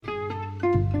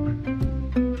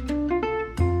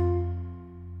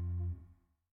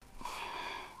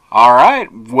All right,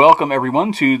 welcome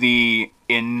everyone to the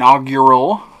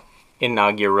inaugural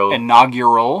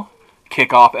kickoff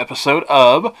episode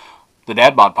of the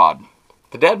Bod Pod.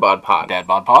 The Bod Pod.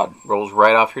 Bod Pod Rolls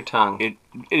right off your tongue.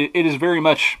 It is very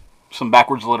much some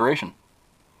backwards alliteration.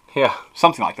 Yeah.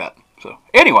 Something like that. So,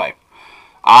 anyway,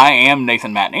 I am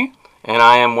Nathan Matney. And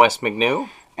I am Wes McNew.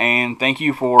 And thank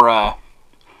you for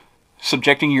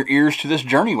subjecting your ears to this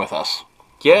journey with us.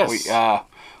 Yes.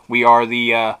 We are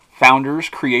the founders,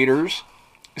 creators,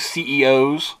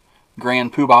 CEOs,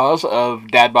 grand poobahs of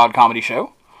Dad Bod Comedy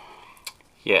Show.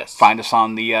 Yes. Find us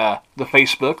on the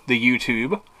Facebook, the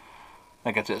YouTube. I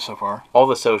think that's it so far. All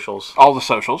the socials.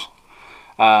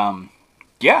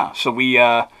 So we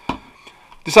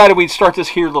decided we'd start this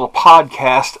here little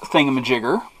podcast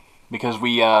thingamajigger because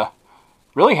we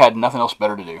really had nothing else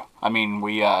better to do. I mean,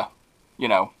 we,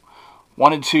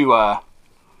 wanted to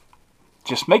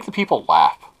just make the people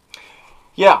laugh.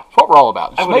 Yeah. That's what we're all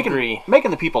about. Just I would agree.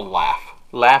 Making the people laugh.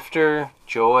 Laughter,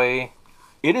 joy.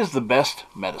 It is the best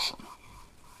medicine.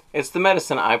 It's the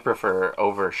medicine I prefer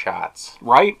over shots.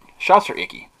 Right? Shots are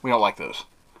icky. We don't like those.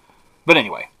 But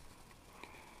anyway.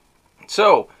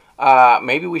 So,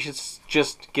 maybe we should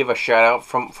just give a shout out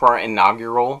for our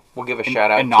inaugural. We'll give a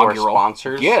shout out to our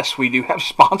sponsors. Yes, we do have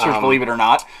sponsors, believe it or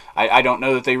not. I don't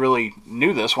know that they really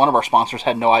knew this. One of our sponsors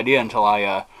had no idea until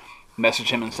I messaged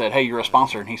him and said, "Hey, you're a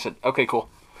sponsor." And he said, "Okay, cool."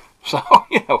 So,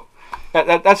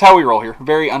 that's how we roll here.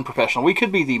 Very unprofessional. We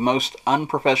could be the most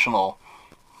unprofessional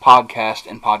podcast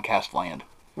in podcast land.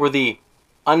 We're the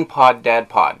Unpod Dad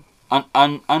Pod.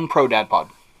 Unpro Dad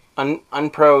Pod.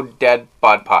 Unpro Dad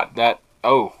Bod Pod. I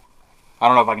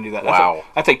don't know if I can do that. Wow.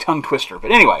 That's a tongue twister.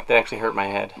 But anyway. That actually hurt my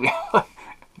head.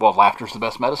 Well, laughter's the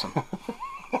best medicine.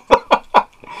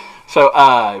 So,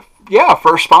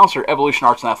 first sponsor, Evolution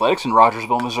Arts and Athletics in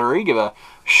Rogersville, Missouri. Give a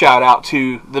shout out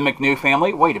to the McNew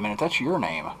family. Wait a minute, that's your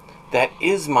name. That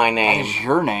is my name. That is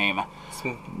your name.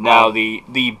 Now,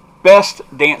 the best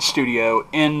dance studio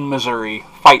in Missouri.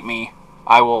 Fight me.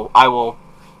 I will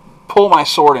pull my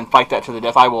sword and fight that to the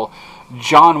death. I will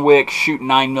John Wick shoot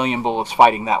 9 million bullets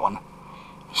fighting that one.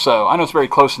 So, I know it's very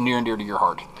close and near and dear to your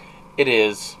heart. It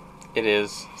is. And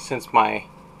it's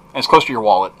close to your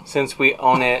wallet. Since we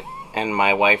own it, and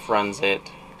my wife runs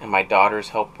it, and my daughters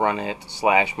help run it,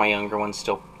 / my younger one's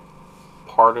still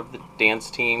part of the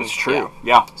dance team. It's true.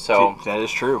 Yeah. So that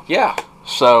is true. Yeah.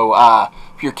 So,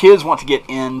 if your kids want to get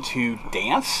into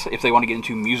dance, if they want to get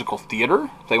into musical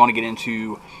theater, if they want to get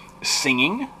into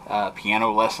singing,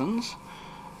 piano lessons,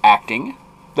 acting,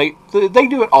 they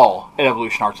do it all at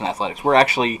Evolution Arts and Athletics. We're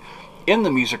actually in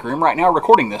the music room right now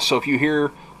recording this. So if you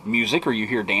hear music or you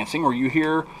hear dancing or you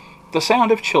hear the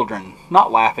sound of children,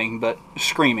 not laughing, but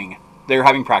screaming, they're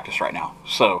having practice right now.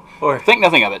 So think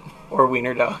nothing of it. Or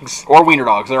wiener dogs.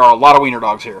 There are a lot of wiener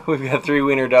dogs here. We've got 3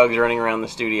 wiener dogs running around the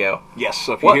studio. Yes,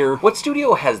 so if you hear... What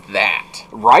studio has that?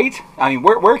 Right? I mean,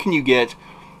 where can you get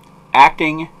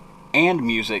acting and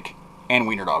music and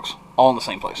wiener dogs all in the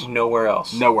same place? Nowhere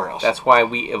else. That's why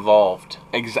we evolved.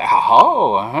 Exactly.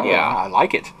 Oh, yeah. I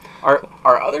like it. Our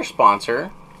other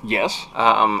sponsor... Yes.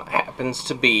 Happens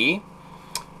to be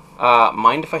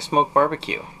Mind If I Smoke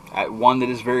Barbecue. One that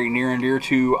is very near and dear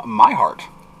to my heart.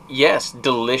 Yes,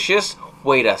 delicious.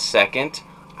 Wait a second.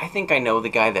 I think I know the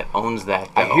guy that owns that,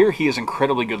 though. I hear he is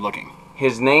incredibly good looking.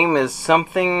 His name is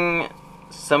something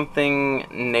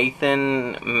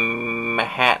Nathan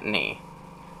Mahatney.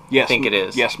 Yes. I think it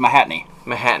is. Yes, Mahatney.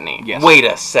 Yes. Wait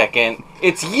a second.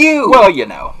 It's you! Well,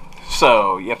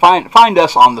 So, find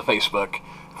us on the Facebook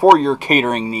for your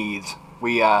catering needs.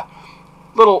 We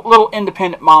little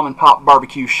independent mom and pop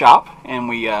barbecue shop, and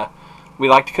we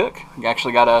like to cook. We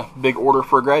actually got a big order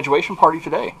for a graduation party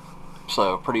today,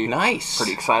 so pretty nice.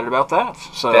 Pretty excited about that.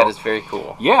 So that is very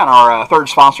cool. Yeah, and our third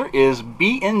sponsor is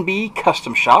B&B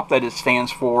Custom Shop. That it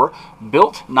stands for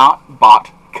Built Not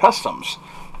Bought Customs.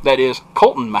 That is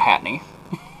Colton Mahatney.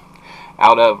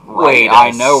 Out of Wait a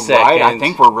I know, second. right? I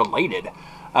think we're related.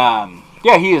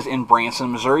 Yeah, he is in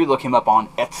Branson, Missouri. Look him up on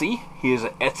Etsy. He is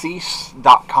at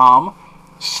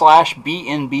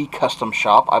etsy.com/B&B Custom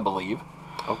Shop, I believe.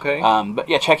 Okay. But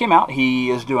yeah, check him out. He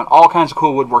is doing all kinds of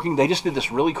cool woodworking. They just did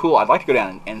this really cool... I'd like to go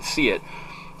down and see it.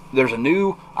 There's a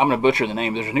new... I'm going to butcher the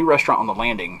name. There's a new restaurant on the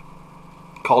Landing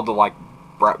called the,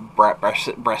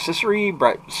 Brasserie,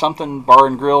 something Bar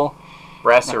and Grill.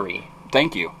 Brasserie.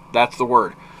 Thank you. That's the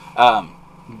word.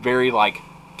 Very,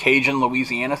 Cajun,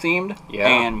 Louisiana themed. Yeah.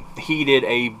 And he did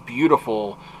a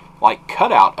beautiful,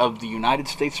 cutout of the United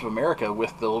States of America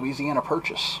with the Louisiana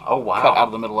Purchase. Oh, wow. Cut out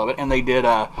of the middle of it. And they did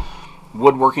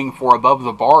woodworking for above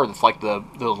the bar that's like the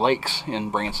lakes in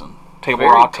Branson. Table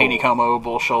Very Rock, cool. Taneycomo,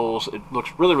 Bull Shoals. It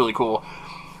looks really, really cool.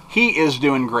 he is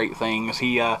doing great things.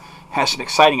 He has some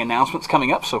exciting announcements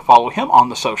coming up, so follow him on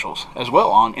the socials as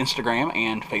well, on Instagram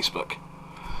and Facebook.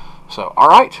 So, all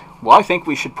right. Well, I think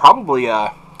we should probably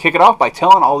kick it off by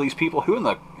telling all these people who in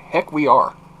the heck we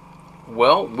are.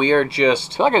 Well, we are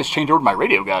just... I feel like I just changed over to my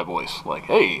radio guy voice. Like,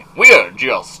 hey, we are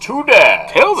just two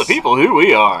dads. tell the people who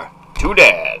we are. Two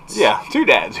dads. Yeah, two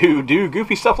dads who do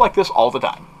goofy stuff like this all the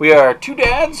time. We are two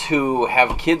dads who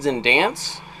have kids in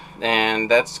dance, and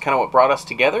that's kind of what brought us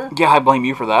together. Yeah, I blame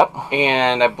you for that.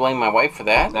 And I blame my wife for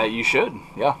that. You should,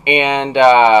 yeah. And,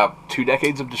 2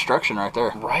 decades of destruction right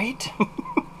there. Right?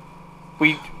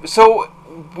 We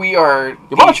are...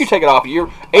 Why don't you take it off?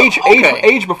 Your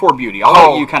age before beauty.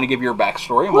 I'll let you kind of give your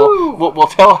backstory, and we'll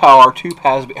tell how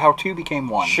how two became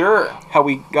one. Sure. How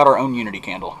we got our own unity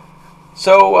candle.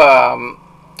 So, I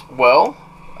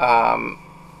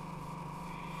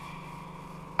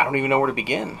don't even know where to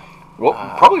begin. Well,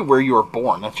 probably where you were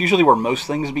born. That's usually where most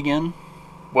things begin.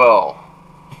 Well,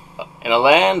 in a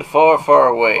land far, far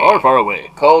away. Far, far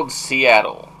away. Called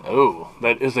Seattle. Oh,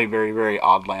 that is a very, very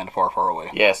odd land far, far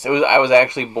away. Yes, I was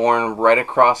actually born right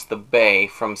across the bay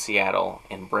from Seattle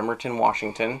in Bremerton,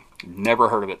 Washington. Never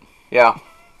heard of it. Yeah.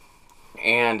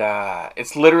 And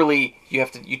it's literally, you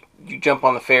jump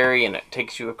on the ferry and it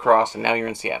takes you across and now you're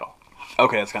in Seattle.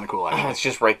 Okay, that's kind of cool, actually. It's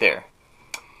just right there.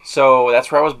 So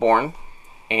that's where I was born,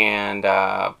 and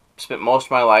spent most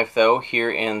of my life, though,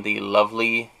 here in the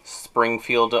lovely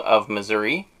Springfield of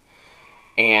Missouri,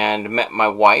 and met my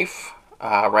wife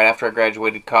right after I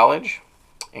graduated college,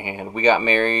 and we got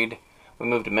married. We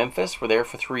moved to Memphis. We're there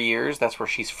for 3 years. That's where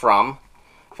she's from.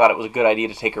 Thought it was a good idea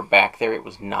to take her back there. It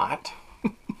was not.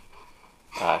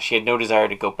 She had no desire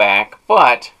to go back,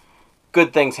 but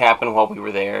good things happened while we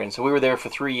were there, and so we were there for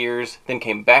 3 years, then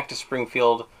came back to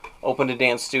Springfield, opened a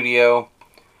dance studio,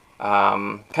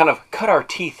 kind of cut our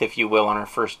teeth, if you will, on our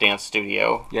first dance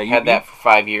studio. Yeah, had that for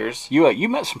 5 years. You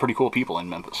met some pretty cool people in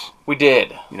Memphis. We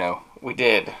did. We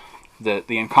did.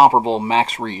 The incomparable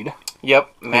Max Reed.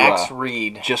 Yep, Max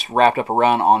Reed just wrapped up a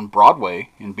run on Broadway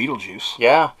in Beetlejuice.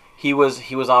 Yeah, he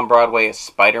was on Broadway as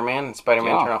Spider-Man in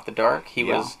Spider-Man Turn Off the Dark. He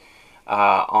was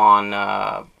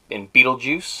in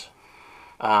Beetlejuice.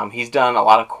 He's done a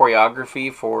lot of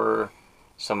choreography for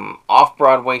some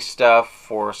off-Broadway stuff,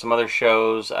 for some other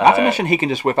shows. Not to mention he can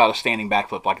just whip out a standing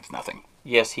backflip like it's nothing.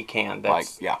 Yes, he can.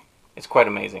 It's quite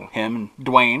amazing. Him and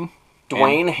Dwayne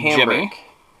Hambrick. Jimmy.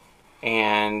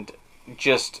 And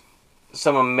just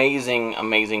some amazing,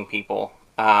 amazing people.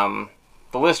 The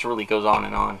list really goes on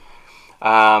and on.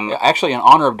 Actually, in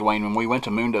honor of Dwayne, when we went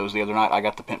to Mundo's the other night, I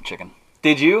got the pimp chicken.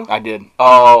 Did you? I did.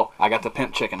 Oh. I got the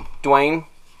pimp chicken. Dwayne,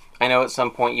 I know at some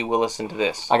point you will listen to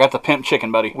this. I got the pimp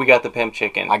chicken, buddy. We got the pimp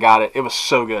chicken. I got it. It was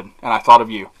so good. And I thought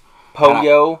of you.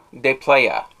 Pollo de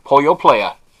playa. Pollo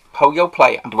playa. Pollo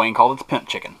playa. Dwayne called it the pimp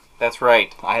chicken. That's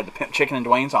right. I had the pimp chicken in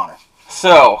Dwayne's honor.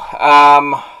 So,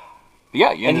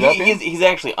 yeah, you ended up in... He's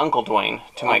actually Uncle Dwayne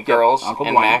to my girls. Uncle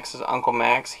and Dwayne. Max is Uncle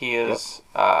Max. He is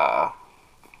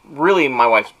really my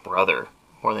wife's brother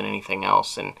more than anything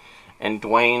else. And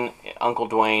Dwayne, Uncle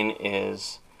Dwayne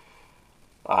is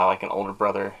like an older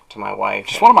brother to my wife.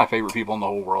 Just one of my favorite people in the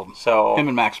whole world. So him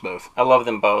and Max both. I love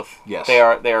them both. Yes. They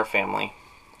are family.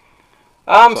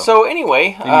 So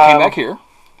anyway. Then you came back here.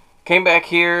 Came back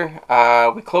here.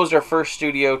 We closed our first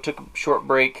studio, took a short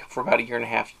break for about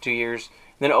 1.5 to 2 years.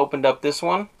 Then opened up this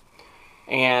one,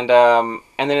 and then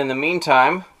in the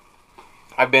meantime,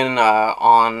 I've been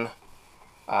I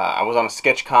was on a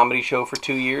sketch comedy show for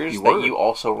 2 years that you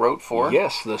also wrote for.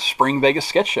 Yes, the Spring Vegas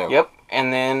Sketch Show. Yep,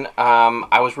 and then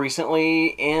I was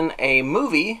recently in a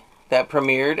movie that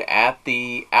premiered at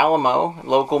the Alamo,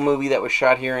 local movie that was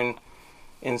shot here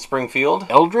in Springfield.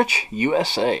 Eldritch,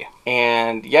 USA.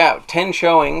 And yeah, 10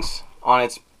 showings on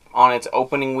its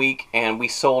opening week, and we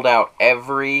sold out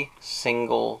every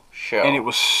single show. And it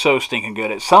was so stinking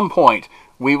good. At some point,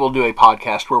 we will do a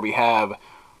podcast where we have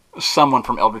someone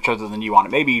from Eldritch other than you on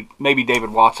it. Maybe David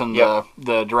Watson,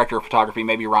 the director of photography.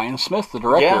 Maybe Ryan Smith, the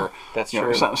director. Yeah, that's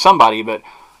true. Somebody, but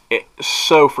it's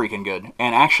so freaking good.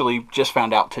 And actually just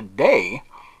found out today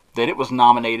that it was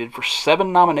nominated for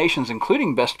 7 nominations,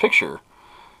 including Best Picture,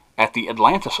 at the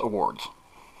Atlantis Awards,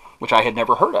 which I had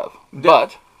never heard of.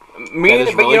 But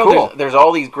cool. There's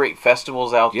all these great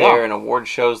festivals out there and award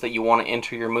shows that you want to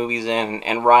enter your movies in,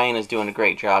 and Ryan is doing a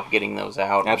great job getting those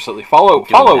out. Absolutely. Follow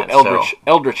Eldritch,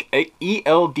 Eldritch,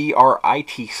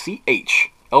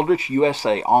 ELDRITCH, Eldritch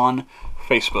USA on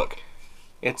Facebook.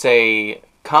 It's a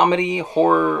comedy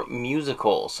horror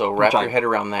musical, so wrap your head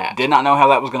around that. Did not know how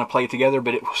that was going to play together,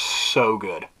 but it was so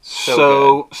good.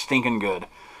 So stinking good.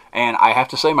 And I have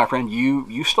to say, my friend,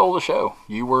 you stole the show.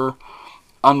 You were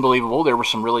unbelievable. There were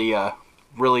some really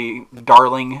really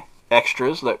darling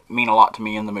extras that mean a lot to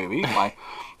me in the movie. My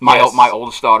Yes. my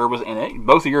oldest daughter was in it.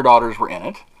 Both of your daughters were in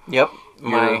it. Yep.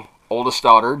 Your oldest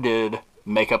daughter did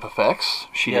makeup effects.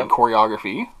 She did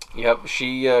choreography. Yep.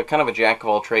 She kind of a jack of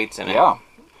all trades in it. Yeah.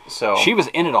 So She was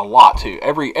in it a lot too.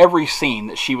 Every scene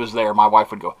that she was there, my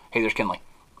wife would go, "Hey, there's Kinley.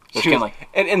 There's Kinley."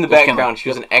 And in the There's background, Kinley. she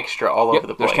was an extra all over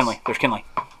the place. There's Kinley. There's Kinley.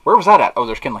 Where was that at? Oh,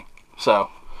 there's Kinley. So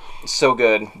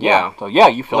good. Yeah. So yeah,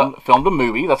 you filmed a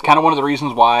movie. That's kind of one of the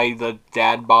reasons why the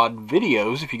Dad Bod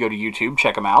videos, if you go to YouTube,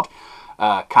 check them out,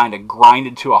 kind of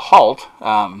grinded to a halt.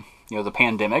 The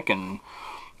pandemic, and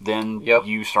then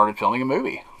you started filming a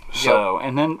movie. So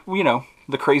and then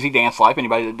the crazy dance life.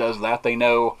 Anybody that does that, they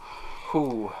know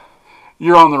who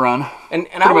you're on the run, and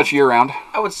pretty much year round.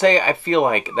 I would say I feel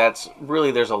like that's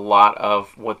really, there's a lot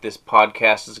of what this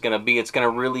podcast is going to be. It's going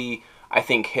to really, I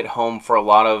think, hit home for a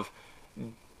lot of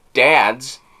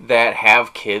dads that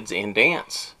have kids in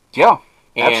dance. Yeah,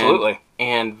 absolutely.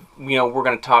 And we're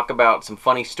going to talk about some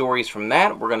funny stories from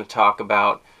that. We're going to talk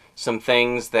about some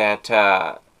things that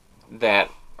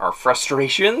are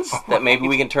frustrations that maybe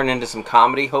we can turn into some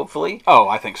comedy, hopefully. Oh,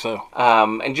 I think so.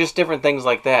 And just different things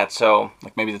like that. So,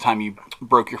 like maybe the time you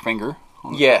broke your finger.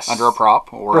 Yes. Under a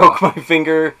prop, or broke my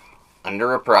finger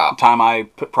under a prop. The time I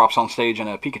put props on stage in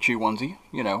a Pikachu onesie.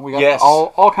 We got Yes.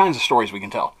 all kinds of stories we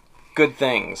can tell. Good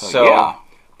things. So yeah.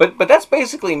 But that's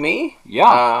basically me.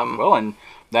 Yeah. Well, and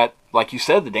that, like you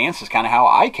said, the dance is kind of how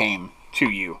I came to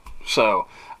you. So,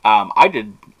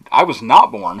 I was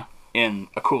not born in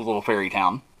a cool little fairy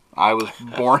town. I was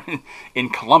born in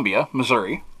Columbia,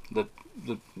 Missouri, the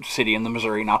city in the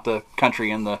Missouri, not the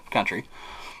country in the country.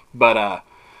 But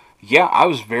I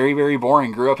was very, very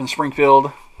boring. Grew up in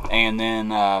Springfield, and then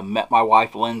met my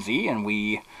wife Lindsay, and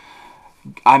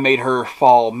I made her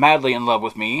fall madly in love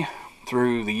with me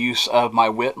through the use of my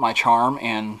wit, my charm,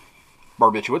 and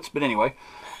barbiturates. But anyway,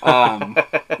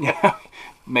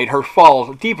 made her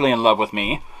fall deeply in love with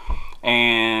me.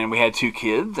 And we had 2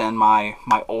 kids, and my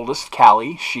oldest,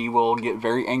 Callie, she will get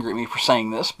very angry at me for saying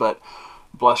this, but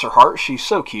bless her heart, she's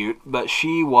so cute. But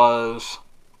she was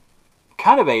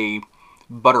kind of a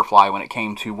butterfly when it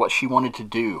came to what she wanted to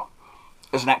do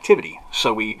as an activity.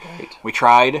 So we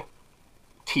tried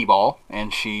t-ball,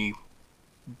 and she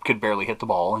could barely hit the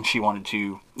ball, and she wasn't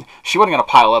going to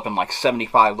pile up in like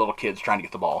 75 little kids trying to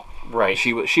get the ball. Right.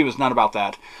 She was not about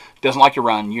that. Doesn't like to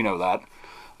run, you know that.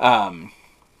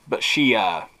 But she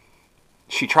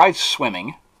tried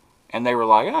swimming, and they were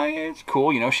like, "Oh, yeah, it's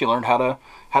cool." She learned how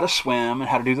to swim and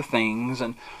how to do the things,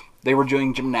 and they were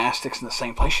doing gymnastics in the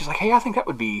same place. She's like, "Hey, I think that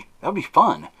would be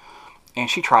fun." And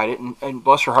she tried it, and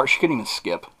bless her heart, she couldn't even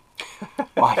skip.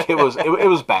 Like it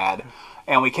was bad.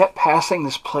 And we kept passing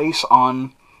this place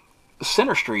on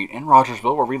Center Street in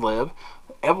Rogersville, where we live,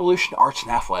 Evolution Arts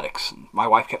and Athletics. And my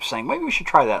wife kept saying, "Maybe we should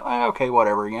try that." Okay,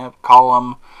 whatever. Call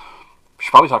them. She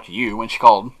probably talked to you when she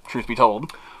called, truth be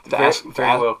told, to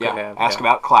ask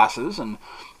about classes, and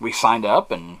we signed up,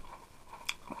 and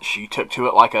she took to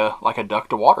it like a duck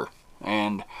to water.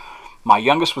 And my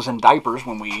youngest was in diapers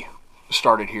when we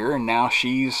started here, and now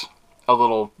she's a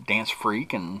little dance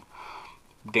freak and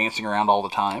dancing around all the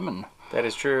time. And that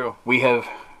is true. The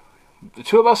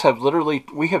 2 of us have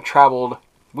traveled,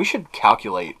 we should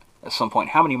calculate at some point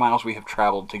how many miles we have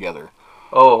traveled together.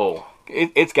 Oh,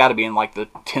 It's got to be in like the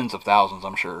tens of thousands,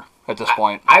 I'm sure, at this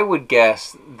point. I would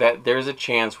guess that there's a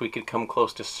chance we could come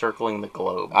close to circling the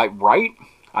globe. Right?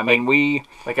 I mean,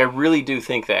 I really do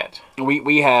think that.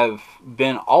 We have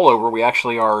been all over. We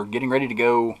actually are getting ready to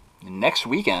go next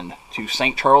weekend to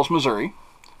St. Charles, Missouri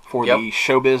for the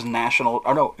Showbiz National...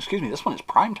 Oh, no, excuse me, this one is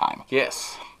Primetime.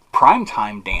 Yes.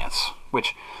 Primetime Dance,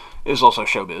 which is also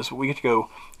Showbiz. We get to go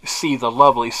see the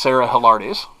lovely Sarah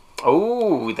Hilardes.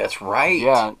 Oh, that's right.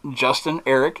 Yeah, Justin,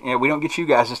 Eric. We don't get you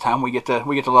guys this time. We get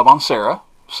to love on Sarah.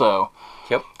 So,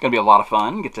 gonna be a lot of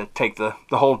fun. Get to take the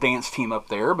whole dance team up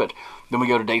there. But then we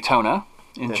go to Daytona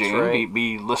in June. Right.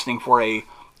 Be listening for a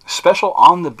special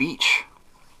on the beach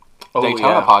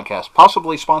Daytona podcast,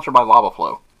 possibly sponsored by Lava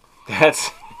Flow.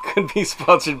 Could be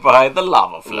sponsored by the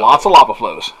Lava Flow. Lots of lava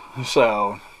flows.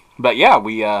 So, but yeah,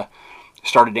 we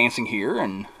started dancing here,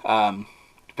 and I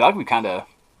feel like we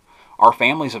our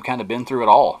families have kind of been through it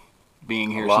all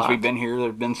being here since we've been here. There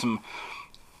have been a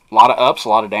lot of ups, a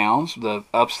lot of downs. The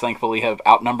ups, thankfully, have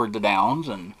outnumbered the downs,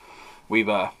 and we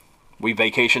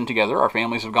vacationed together. Our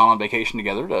families have gone on vacation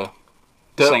together to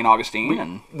St.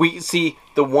 Augustine. We see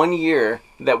the one year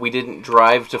that we didn't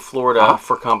drive to Florida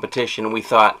for competition, we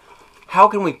thought, how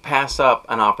can we pass up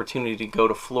an opportunity to go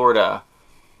to Florida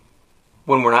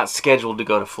when we're not scheduled to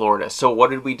go to Florida? So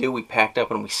what did we do? We packed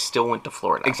up and we still went to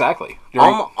Florida. Exactly.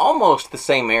 Almost the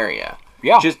same area.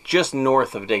 Yeah. Just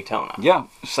north of Daytona. Yeah,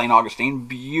 St. Augustine,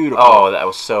 beautiful. Oh, that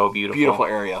was so beautiful. Beautiful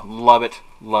area. Love it.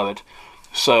 Love it.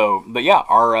 So, but yeah,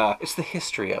 our... it's the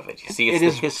history of it. You see, it's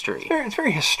the history. It's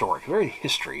very historic, very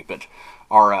history. But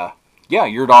our... yeah,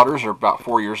 your daughters are about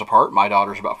 4 years apart. My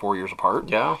daughters are about 4 years apart.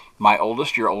 Yeah. My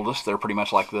oldest, your oldest, they're pretty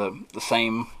much like the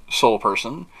same soul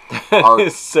person.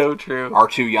 It's so true. Our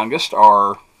two youngest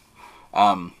are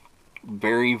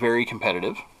very, very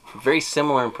competitive. Very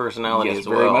similar in personality as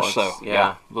well. Very much so.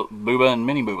 Yeah. Booba and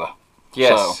Mini Booba.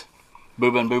 Yes. So,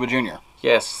 Booba and Booba Jr.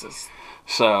 Yes.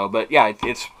 So, but yeah,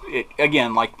 it's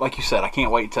again, like you said, I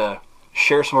can't wait to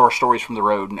share some of our stories from the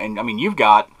road. And I mean, we've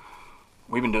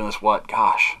been doing this,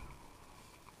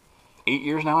 8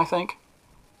 years now, I think.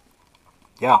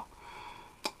 Yeah.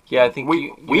 Yeah, I think we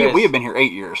guys... have been here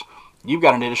 8 years. You've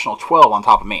got an additional 12 on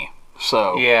top of me.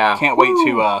 So yeah, can't wait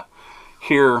to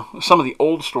hear some of the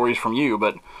old stories from you.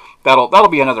 But that'll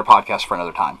be another podcast for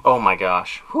another time. Oh my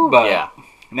gosh. But yeah.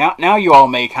 Now you all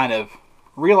may kind of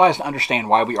realize and understand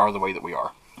why we are the way that we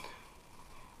are.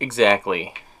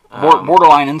 Exactly.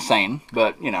 Borderline insane,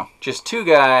 but just two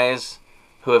guys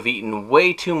who have eaten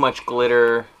way too much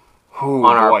glitter on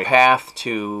our path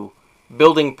to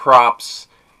building props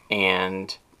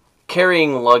and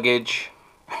carrying luggage.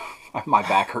 My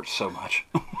back hurts so much.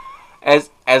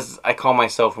 As I call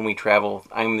myself when we travel,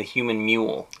 I'm the human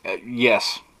mule.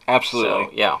 Yes, absolutely.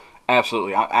 So, yeah.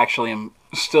 Absolutely. I actually am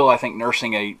still, I think,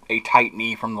 nursing a tight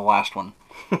knee from the last one.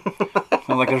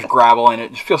 Like there's gravel in it.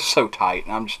 It just feels so tight.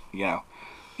 And I'm just, you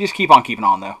just keep on keeping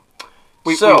on, though.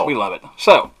 We love it.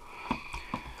 So,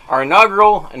 our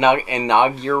inaugural.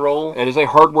 It is a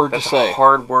hard word to say. That's a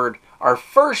hard word. Our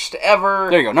first ever...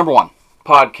 There you go, number one.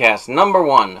 Podcast. Number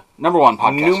one. Number one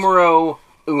podcast. Numero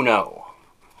uno.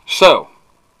 So,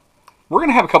 we're going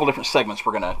to have a couple different segments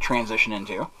we're going to transition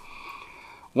into.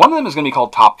 One of them is going to be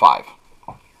called Top 5.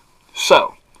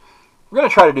 So, we're going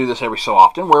to try to do this every so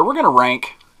often, where we're going to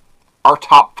rank our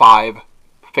top 5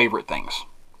 favorite things.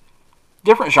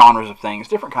 Different genres of things,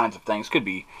 different kinds of things. Could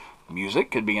be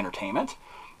music, could be entertainment.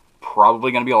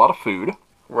 Probably going to be a lot of food.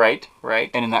 Right.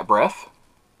 And in that breath,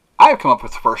 I have come up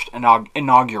with the first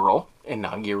inaugural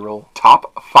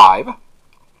top 5.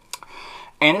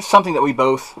 And it's something that we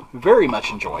both very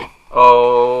much enjoy.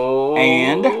 Oh.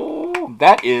 And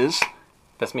that is...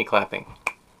 That's me clapping.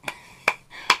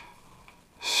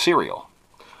 Cereal.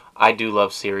 I do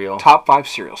love cereal. Top 5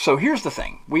 cereal. So here's the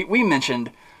thing. We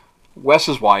mentioned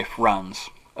Wes's wife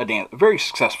runs a very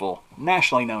successful,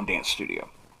 nationally known dance studio.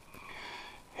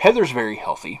 Heather's very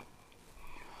healthy.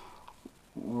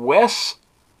 Wes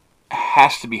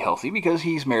has to be healthy because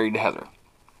he's married to Heather.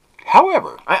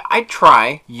 However, I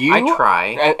try.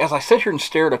 As I sit here and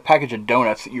stare at a package of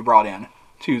donuts that you brought in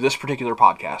to this particular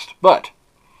podcast, but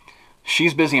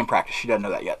she's busy in practice. She doesn't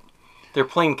know that yet. They're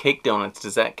plain cake donuts.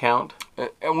 Does that count?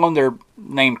 One, they're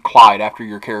named Clyde after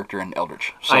your character in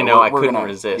Eldritch. So I know. I couldn't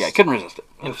resist. Yeah, I couldn't resist it.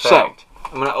 In fact,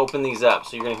 I'm going to open these up,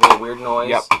 so you're going to hear a weird noise.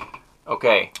 Yep.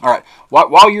 Okay. All right.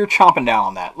 While you're chomping down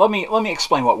on that, let me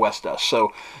explain what Wes does.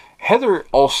 So, Heather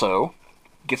also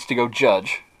gets to go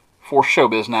judge for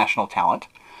Showbiz National Talent,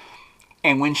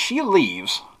 and when she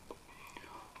leaves,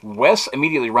 Wes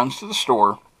immediately runs to the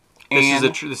store and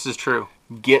this is true.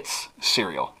 Gets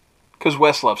cereal because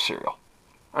Wes loves cereal.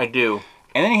 I do.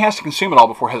 And then he has to consume it all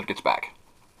before Heather gets back.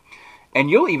 And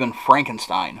you'll even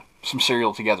Frankenstein some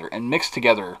cereal together and mix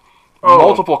together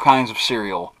multiple kinds of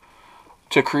cereal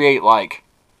to create, like,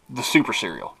 the super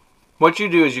cereal. What you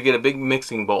do is you get a big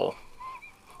mixing bowl,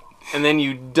 and then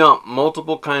you dump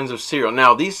multiple kinds of cereal.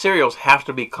 Now, these cereals have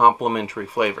to be complementary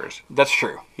flavors. That's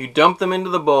true. You dump them into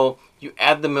the bowl, you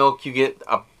add the milk, you get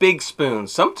a big spoon.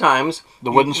 Sometimes...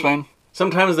 The wooden spoon?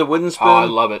 Sometimes the wooden spoon. Oh, I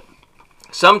love it.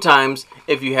 Sometimes,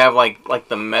 if you have, like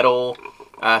the metal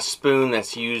spoon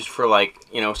that's used for, like,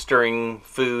 stirring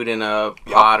food in a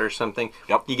pot or something,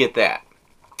 you get that.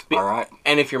 All right.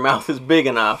 And if your mouth is big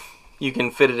enough, you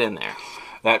can fit it in there.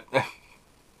 That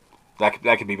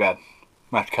could be bad. I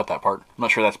might have to cut that part. I'm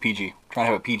not sure that's PG. I'm trying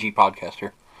to have a PG podcast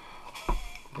here.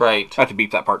 Right. I have to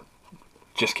beep that part.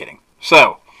 Just kidding.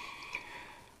 So,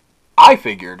 I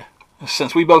figured,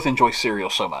 since we both enjoy cereal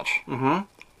so much,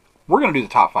 we're going to do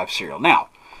the top 5 cereal. Now,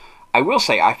 I will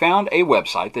say I found a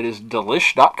website that is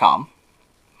delish.com.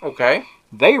 Okay.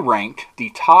 They ranked the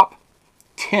top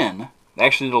 10, they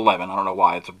actually did 11, I don't know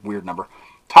why, it's a weird number,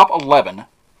 top 11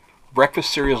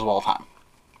 breakfast cereals of all time.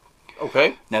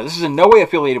 Okay. Now, this is in no way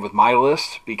affiliated with my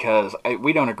list because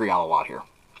we don't agree on a lot here.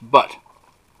 But,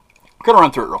 I'm going to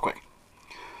run through it real quick.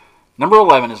 Number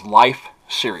 11 is Life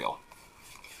cereal.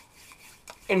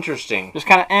 Interesting. Just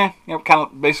kind of, kind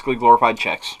of basically glorified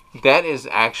Chex. That is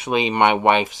actually my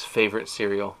wife's favorite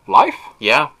cereal. Life?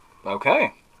 Yeah.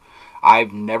 Okay.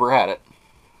 I've never had it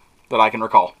that I can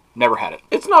recall. Never had it.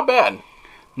 It's not bad.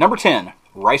 Number 10,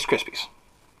 Rice Krispies.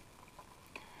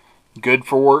 Good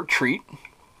for treat.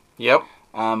 Yep.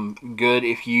 Good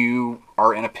if you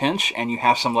are in a pinch and you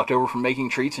have some left over from making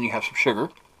treats and you have some sugar.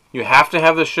 You have to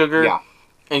have the sugar. Yeah.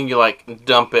 And you, like,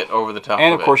 dump it over the top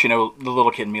And, of it. of course, you know, the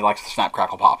little kid in me likes the Snap,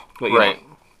 Crackle, Pop. But, right.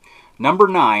 Know. Number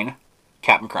 9,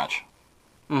 Captain Crunch.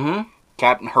 Mm-hmm.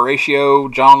 Captain Horatio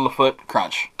John LaFoot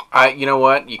Crunch. You know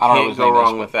what? You can't go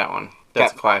wrong with that one.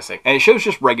 That's classic. And it shows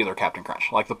just regular Captain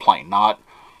Crunch, like the plain, not,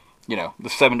 you know, the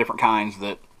 7 different kinds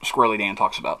that Squirrely Dan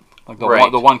talks about. Like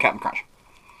the one Captain Crunch.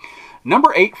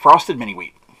 Number 8, Frosted Mini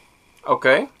Wheat.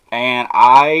 Okay. And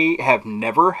I have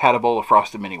never had a bowl of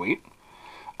Frosted Mini Wheat.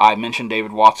 I mentioned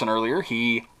David Watson earlier.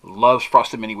 He loves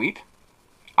Frosted Mini Wheat.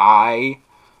 I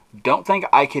don't think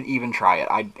I could even try it.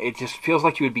 It just feels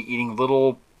like you would be eating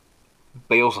little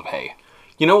bales of hay.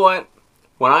 You know what?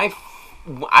 When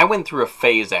I went through a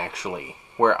phase, actually,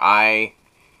 where I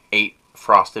ate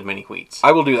Frosted Mini Wheats.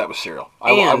 I will do that with cereal.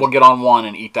 I will get on one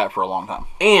and eat that for a long time.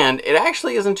 And it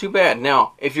actually isn't too bad.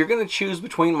 Now, if you're going to choose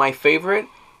between my favorite,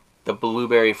 the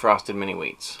blueberry Frosted Mini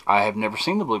Wheats. I have never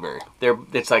seen the blueberry.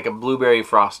 It's like a blueberry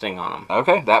frosting on them.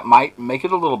 Okay, that might make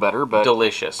it a little better, but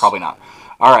delicious. Probably not.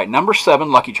 All right, number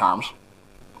 7, Lucky Charms.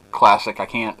 Classic. I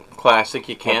can't. Classic.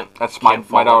 You can't. That's my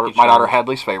daughter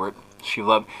Hadley's favorite. She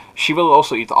will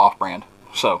also eat the off-brand.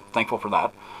 So thankful for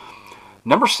that.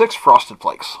 Number 6, Frosted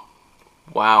Flakes.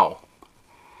 Wow.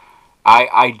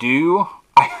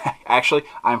 Actually,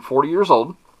 I'm 40 years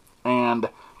old, and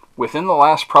within the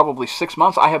last probably 6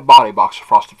 months, I have bought a box of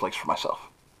Frosted Flakes for myself.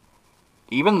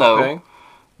 Even though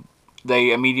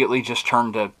they immediately just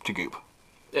turned to goop.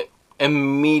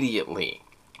 Immediately.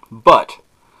 But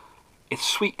it's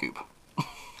sweet goop.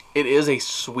 It is a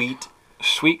sweet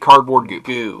cardboard goop.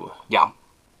 Goo. Yeah.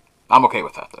 I'm okay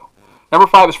with that, though. Number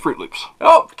 5 is Fruit Loops.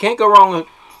 Oh, can't go wrong with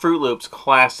Fruit Loops.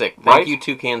 Classic. Thank you,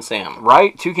 Toucan Sam.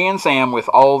 Right, Toucan Sam with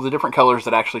all the different colors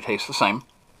that actually taste the same.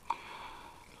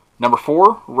 Number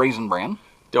 4, Raisin Bran.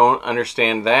 Don't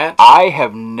understand that. I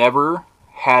have never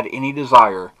had any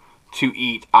desire to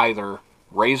eat either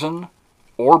raisin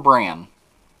or bran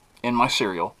in my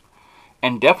cereal,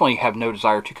 and definitely have no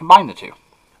desire to combine the two.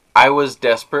 I was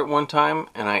desperate one time,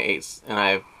 and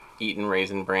I've eaten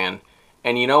Raisin Bran,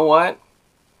 and you know what?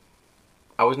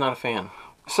 I was not a fan.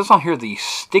 It says on here, the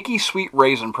sticky sweet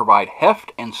raisin provide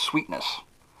heft and sweetness.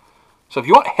 So if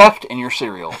you want heft in your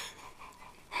cereal,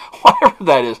 whatever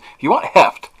that is, if you want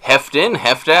heft. Heft in,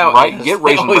 heft out. Right, get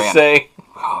Raisin Bran. Say.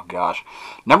 Oh, gosh.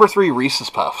 Number 3, Reese's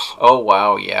Puffs. Oh,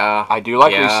 wow, yeah. I do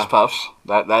like Reese's Puffs.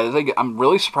 That is I'm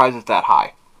really surprised it's that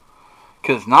high.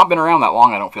 Because it's not been around that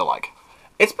long, I don't feel like.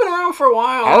 It's been around for a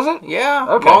while. Has it? Yeah,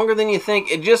 okay. Longer than you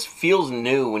think. It just feels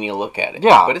new when you look at it.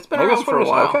 Yeah. But it's been around for a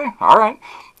while. Okay, all right.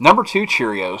 Number 2,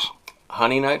 Cheerios.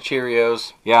 Honey Nut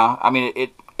Cheerios. Yeah, I mean,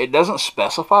 it doesn't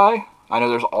specify. I know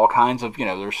there's all kinds of,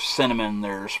 there's cinnamon,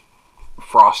 there's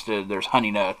frosted, there's honey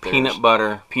nut, there's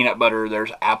peanut butter,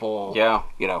 there's apple. Yeah.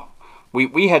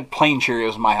 We had plain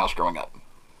Cheerios in my house growing up.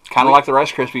 Kind of like the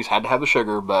Rice Krispies, had to have the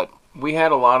sugar, but... We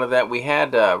had a lot of that. We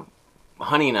had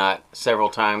honey nut several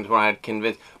times when I had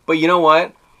convinced... But you know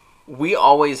what? We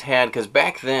always had, because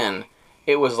back then,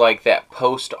 it was like that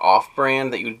Post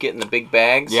off-brand that you'd get in the big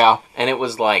bags. Yeah. And it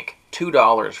was like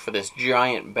 $2 for this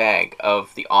giant bag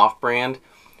of the off-brand.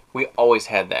 We always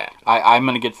had that. I'm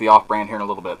going to get to the off-brand here in a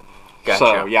little bit. Gotcha.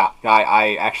 So, yeah,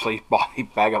 I actually bought a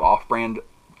bag of off-brand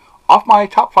off my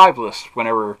top 5 list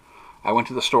whenever I went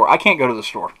to the store. I can't go to the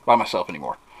store by myself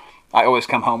anymore. I always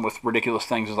come home with ridiculous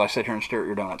things as I sit here and stare at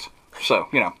your donuts. So,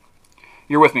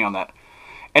 you're with me on that.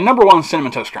 And number 1,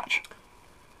 Cinnamon Toast Crunch.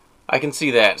 I can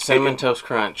see that. Cinnamon Toast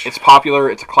Crunch. It's popular.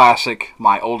 It's a classic.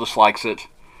 My oldest likes it.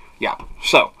 Yeah.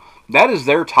 So, that is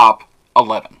their top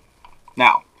 11.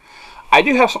 Now, I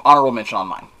do have some honorable mention on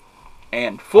mine.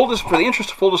 And for the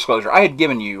interest of full disclosure, I had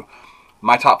given you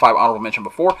my top 5 honorable mention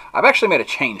before. I've actually made a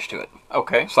change to it.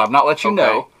 Okay. So I've not let you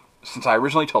know since I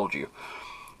originally told you.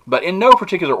 But in no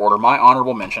particular order, my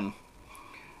honorable mention,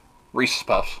 Reese's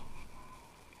Puffs.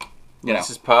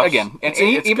 Reese's Puffs. Again, and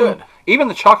it's good. Even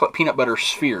the chocolate peanut butter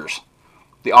spheres,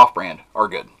 the off-brand, are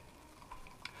good.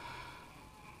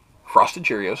 Frosted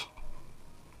Cheerios.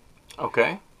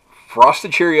 Okay.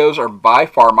 Frosted Cheerios are by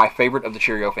far my favorite of the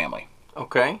Cheerio family.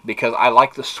 Okay. Because I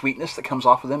like the sweetness that comes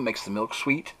off of them. Makes the milk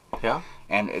sweet. Yeah.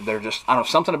 And they're just, I don't know,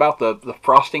 something about the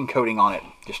frosting coating on it.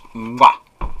 Just, mwah.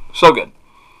 So good.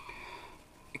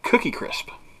 Cookie Crisp.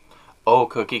 Oh,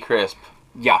 Cookie Crisp.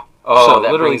 Yeah. Oh, so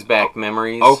that brings back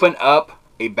memories. Open up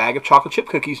a bag of chocolate chip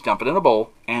cookies, dump it in a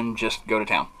bowl, and just go to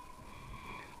town.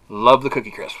 Love the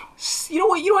Cookie Crisp. You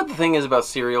know what the thing is about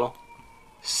cereal?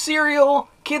 Cereal,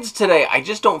 kids today, I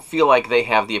just don't feel like they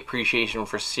have the appreciation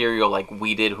for cereal like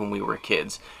we did when we were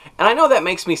kids. And I know that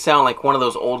makes me sound like one of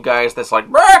those old guys that's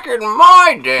like, back in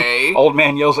my day. Old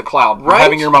man yells at cloud. Right? You're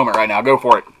having your moment right now. Go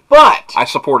for it. But I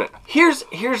support it.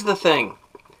 Here's the thing.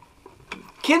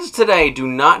 Kids today do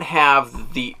not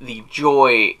have the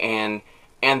joy and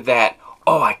that,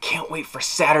 oh, I can't wait for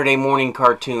Saturday morning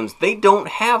cartoons. They don't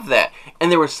have that.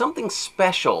 And there was something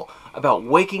special about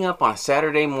waking up on a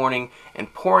Saturday morning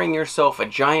and pouring yourself a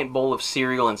giant bowl of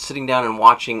cereal and sitting down and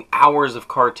watching hours of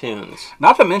cartoons.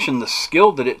 Not to mention the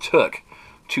skill that it took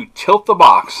to tilt the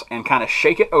box and kind of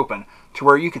shake it open to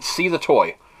where you could see the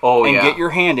toy. Oh, and yeah. get your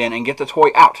hand in and get the toy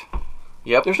out.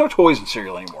 Yep. There's no toys in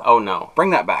cereal anymore. Oh, no. Bring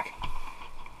that back.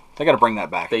 They got to bring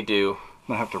that back. They do.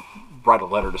 I'm going to have to write a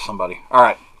letter to somebody. All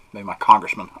right. Maybe my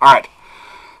congressman. All right.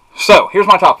 So, here's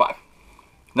my top 5.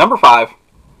 Number 5,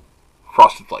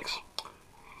 Frosted Flakes.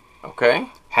 Okay.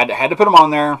 Had to put them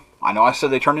on there. I know I said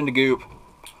they turned into goop.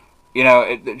 You know,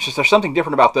 it's just there's something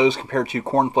different about those compared to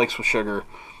Corn Flakes with sugar.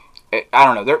 I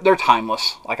don't know. They're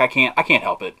timeless. Like I can't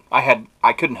help it.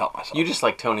 I couldn't help myself. You just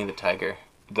like Tony the Tiger.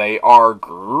 They are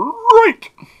great.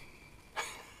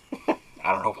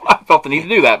 I don't know why I felt the need to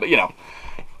do that, but you know.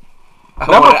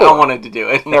 I wanted to do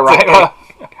it. Yeah, right.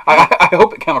 I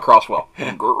hope it came across well.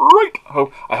 Great.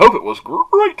 I hope it was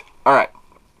great. All right.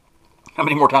 How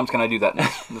many more times can I do that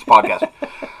in this podcast?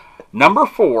 Number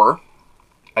 4.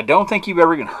 I don't think you've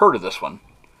ever even heard of this one.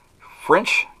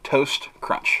 French Toast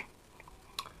Crunch.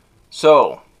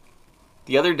 So,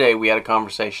 the other day we had a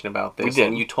conversation about this. We did.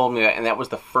 And you told me that, and that was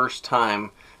the first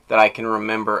time that I can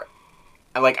remember.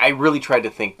 Like, I really tried to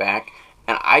think back,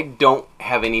 and I don't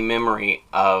have any memory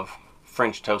of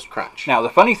French Toast Crunch. Now, the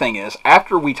funny thing is,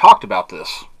 after we talked about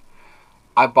this,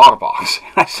 I bought a box.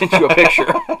 I sent you a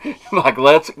picture. I'm like,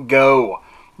 let's go.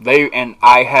 And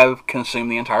I have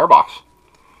consumed the entire box.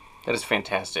 That is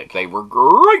fantastic. They were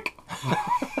great.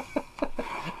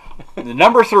 The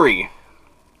number 3,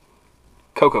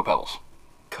 Cocoa Pebbles.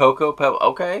 Cocoa Pebble.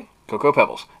 Okay. Cocoa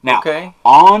Pebbles. Now, okay.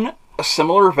 On a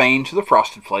similar vein to the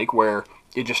Frosted Flake, where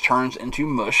it just turns into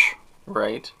mush.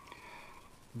 Right.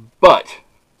 But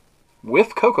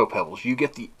with Cocoa Pebbles, you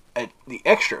get the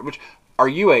extra. Which, are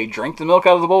you a drink the milk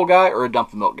out of the bowl guy or a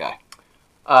dump the milk guy?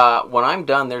 When I'm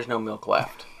done, there's no milk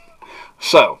left.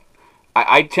 So,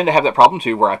 I tend to have that problem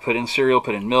too, where I put in cereal,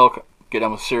 put in milk, get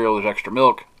done with cereal, there's extra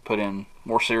milk, put in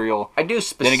more cereal. I do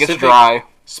specific. Then it gets dry.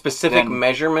 Specific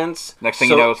measurements. Next thing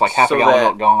you know, it's like half a gallon of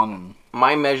milk gone. And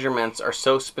my measurements are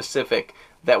so specific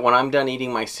that when I'm done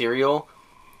eating my cereal,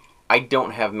 I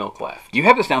don't have milk left. You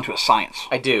have this down to a science.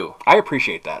 I do. I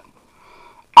appreciate that.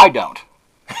 I don't.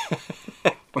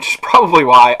 Which is probably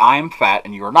why I'm fat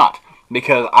and you are not.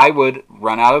 Because I would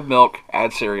run out of milk,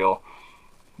 add cereal.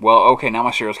 Well, okay, now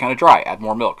my cereal's kind of dry. Add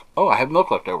more milk. Oh, I have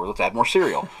milk left over. Let's add more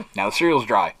cereal. Now the cereal's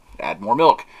dry. Add more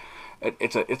milk.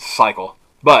 It's a cycle.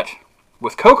 But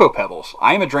with Cocoa Pebbles,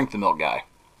 I am a drink the milk guy.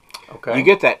 Okay. You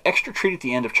get that extra treat at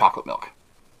the end of chocolate milk.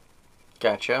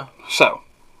 Gotcha. So,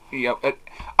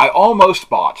 I almost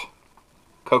bought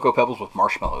Cocoa Pebbles with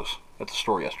marshmallows at the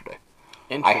store yesterday.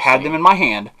 I had them in my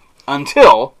hand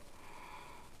until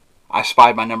I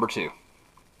spied my number 2.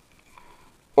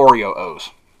 Oreo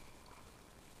O's.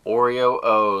 Oreo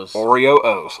O's. Oreo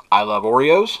O's. I love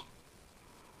Oreos.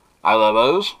 I love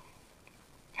O's.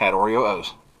 Had Oreo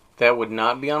O's. That would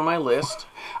not be on my list.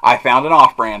 I found an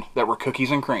off-brand that were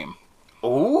cookies and cream.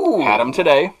 Ooh. Had them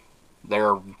today.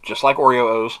 They're just like Oreo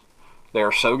O's. They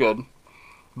are so good.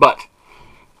 But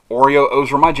Oreo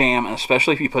O's were my jam, and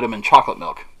especially if you put them in chocolate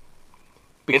milk.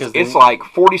 Because it's like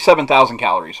 47,000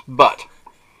 calories, but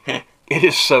it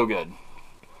is so good.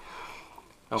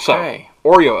 Okay. So,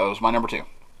 Oreo O's, my number 2.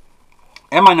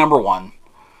 And my number 1,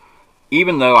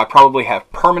 even though I probably have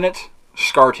permanent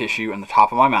scar tissue in the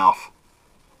top of my mouth,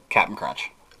 Cap'n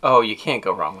Crunch. Oh, you can't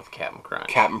go wrong with Cap'n Crunch.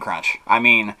 Cap'n Crunch. I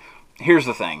mean, here's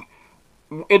the thing.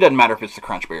 It doesn't matter if it's the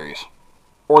Crunch Berries,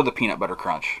 or the Peanut Butter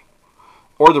Crunch,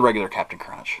 or the regular Captain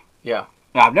Crunch. Yeah.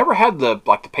 Now, I've never had the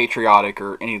Patriotic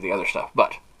or any of the other stuff,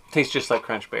 but... Tastes just like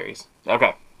Crunch Berries.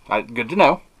 Okay. Good to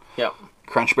know. Yep.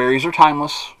 Crunch Berries are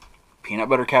timeless. Peanut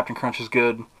Butter Captain Crunch is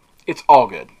good. It's all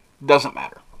good. Doesn't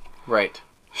matter. Right.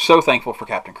 So thankful for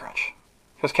Captain Crunch.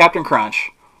 Because Captain Crunch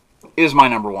is my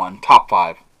number 1, top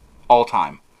 5,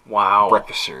 all-time wow.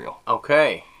 breakfast cereal.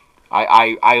 Okay.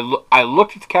 I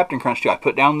looked at the Captain Crunch, too. I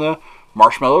put down the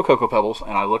Marshmallow Cocoa Pebbles,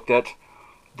 and I looked at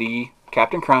the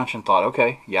Captain Crunch and thought,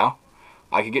 okay, yeah,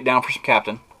 I could get down for some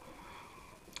Captain.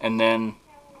 And then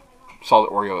saw the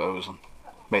Oreo O's and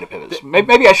made a pivot.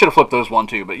 Maybe I should have flipped those 1,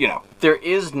 2, but There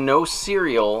is no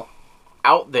cereal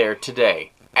out there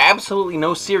today. Absolutely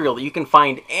no cereal that you can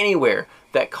find anywhere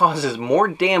that causes more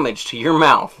damage to your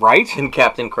mouth than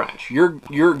Captain Crunch.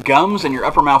 Your gums and your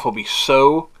upper mouth will be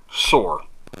so sore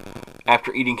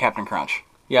after eating Captain Crunch.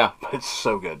 Yeah. But it's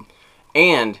so good.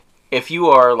 And if you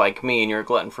are like me and you're a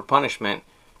glutton for punishment,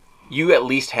 you at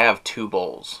least have 2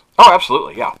 bowls. Oh,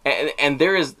 absolutely, yeah. And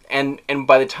there is and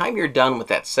by the time you're done with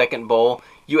that second bowl,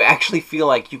 you actually feel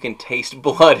like you can taste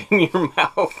blood in your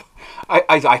mouth.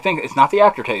 I think it's not the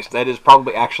aftertaste. That is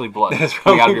probably actually blood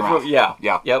coming out of your mouth. Yeah.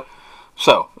 Yeah. Yep.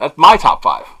 So, that's my top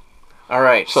 5. All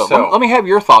right. So let me have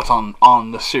your thoughts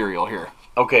on the cereal here.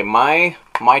 Okay, my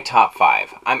top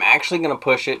 5. I'm actually going to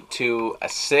push it to a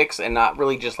 6 and not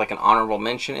really just like an honorable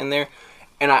mention in there.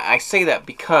 And I say that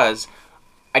because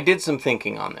I did some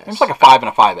thinking on this. It's like a 5 and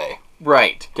a 5A.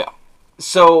 Right. Yeah.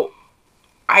 So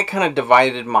I kind of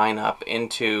divided mine up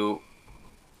into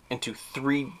 2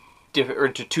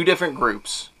 different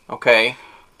groups. Okay.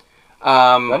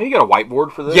 I need to get a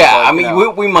whiteboard for this. Yeah, I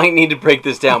mean, we might need to break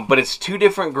this down, but it's 2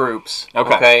 different groups.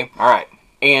 Okay. All right.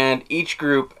 And each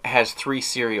group has 3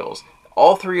 cereals.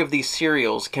 All 3 of these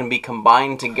cereals can be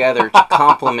combined together to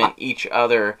complement each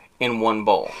other in one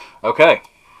bowl. Okay.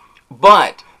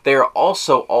 But they are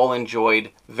also all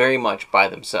enjoyed very much by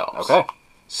themselves. Okay.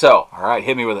 So. All right,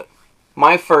 hit me with it.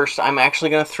 My first, I'm actually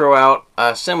going to throw out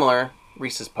similar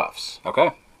Reese's Puffs.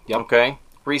 Okay. Yep. Okay.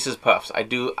 Reese's Puffs. I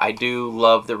do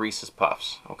love the Reese's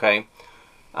Puffs. Okay.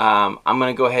 I'm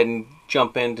going to go ahead and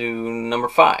jump into number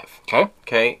 5. Okay.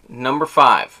 Okay. Number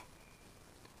 5.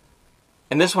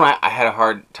 And this one I had a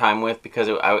hard time with because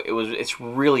it's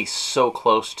really so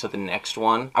close to the next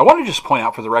one. I want to just point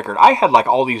out for the record, I had like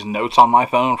all these notes on my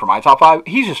phone for my top 5.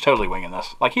 He's just totally winging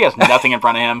this. Like he has nothing in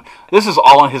front of him. This is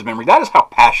all in his memory. That is how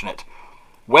passionate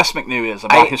Wes McNew is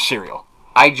about his cereal.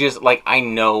 I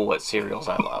know what cereals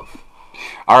I love.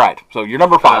 All right. So your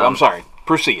number 5. I'm sorry.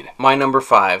 Proceed. My number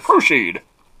 5. Proceed.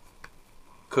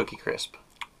 Cookie Crisp.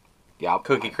 Yeah.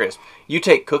 Cookie Crisp. You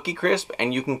take Cookie Crisp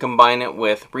and you can combine it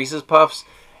with Reese's Puffs.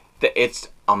 It's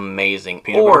amazing.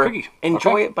 Peanut butter cookies.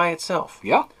 Enjoy it by itself.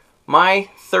 Yeah. My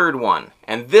third one,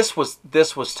 and this was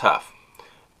tough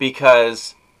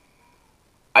because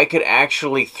I could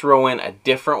actually throw in a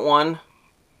different one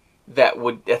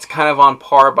that's kind of on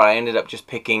par, but I ended up just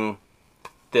picking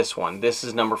this one. This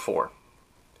is number 4.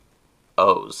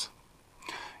 O's.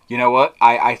 You know what?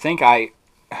 I think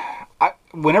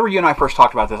whenever you and I first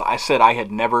talked about this, I said I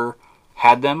had never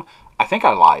had them. I think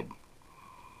I lied.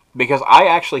 Because I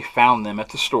actually found them at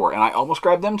the store, and I almost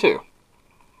grabbed them too.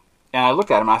 And I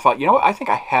looked at them, and I thought, you know what? I think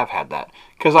I have had that.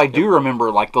 Because I do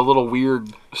remember, like, the little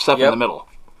weird stuff in the middle.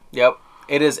 Yep.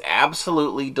 It is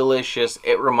absolutely delicious.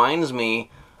 It reminds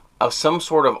me of some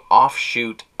sort of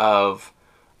offshoot of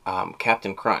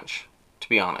Captain Crunch, to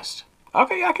be honest.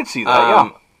 Okay, yeah, I could see that, yeah.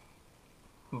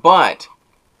 But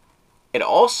it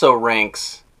also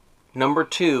ranks number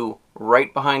 2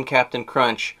 right behind Captain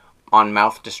Crunch on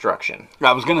mouth destruction.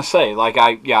 I was going to say, like,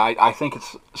 I think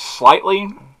it's slightly,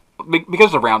 because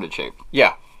of the rounded shape.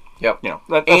 Yeah. Yep. You know,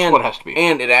 that's what it has to be.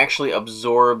 And it actually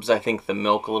absorbs, I think, the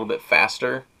milk a little bit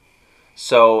faster.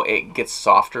 So it gets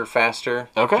softer faster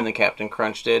than the Captain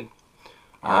Crunch did.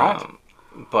 All right.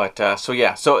 But, so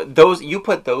yeah. So you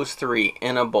put those 3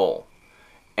 in a bowl,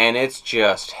 and it's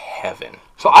just heaven.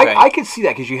 So okay? I could see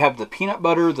that because you have the peanut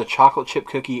butter, the chocolate chip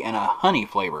cookie, and a honey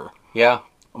flavor. Yeah.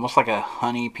 Almost like a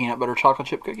honey peanut butter chocolate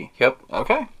chip cookie. Yep.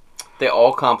 Okay. They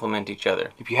all complement each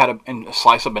other. If you had a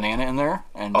slice of banana in there,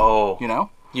 and you know,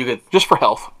 you could just for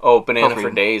health. Oh, banana for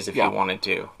days if you wanted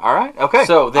to. All right. Okay.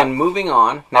 So then moving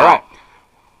on. Now, all right.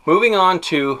 Moving on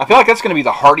to. I feel like that's going to be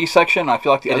the hearty section. I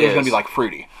feel like the other is going to be like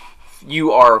fruity.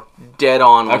 You are dead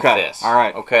on with this. All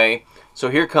right. Okay. So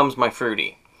here comes my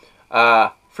fruity.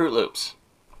 Fruit Loops.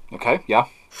 Okay. Yeah.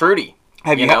 Fruity.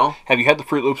 Have you had the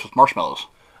Fruit Loops with marshmallows?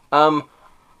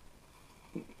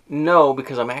 No,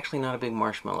 because I'm actually not a big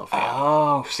marshmallow fan.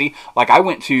 Oh, see, like I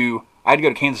had to go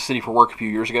to Kansas City for work a few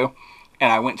years ago, and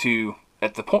I went to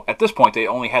at this point they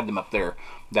only had them up there.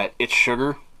 That It's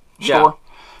Sugar store. Yeah.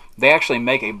 They actually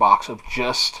make a box of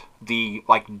just the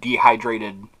like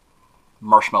dehydrated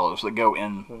marshmallows that go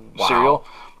in cereal.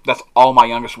 That's all my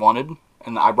youngest wanted,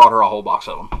 and I brought her a whole box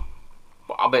of them.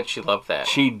 Well, I'll bet she loved that.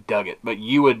 She dug it, but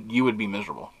you would be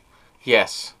miserable.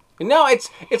 Yes. No, it's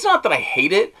not that I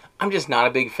hate it. I'm just not a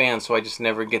big fan, so I just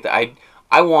never get that.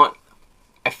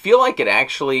 I feel like it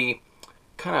actually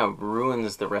kind of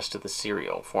ruins the rest of the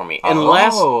cereal for me.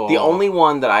 Unless the only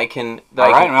one that I can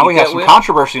all right, now we have some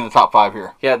controversy in the top 5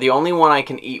 here. Yeah, the only one I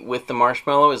can eat with the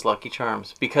marshmallow is Lucky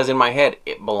Charms because in my head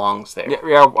it belongs there.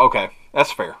 Yeah, okay.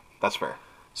 That's fair.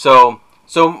 So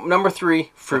number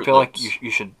 3, Fruit I feel Loops. like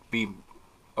you should be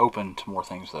open to more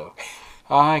things, though.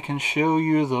 I can show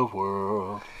you the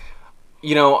world.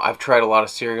 You know, I've tried a lot of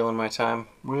cereal in my time.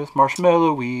 With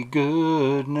marshmallowy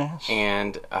goodness.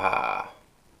 And I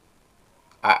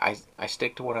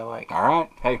stick to what I like. All right.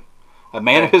 Hey, a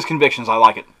man of his convictions. I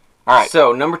like it. All right.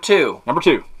 So, number 2. Number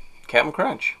 2. Cap'n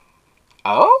Crunch.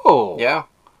 Oh. Yeah.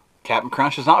 Cap'n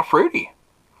Crunch is not fruity.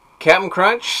 Cap'n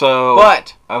Crunch, So.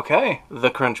 but Okay. the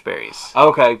Crunch Berries.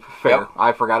 Okay, fair. Yep.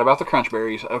 I forgot about the Crunch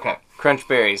Berries. Okay. Crunch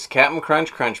Berries. Cap'n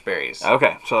Crunch Crunch Berries.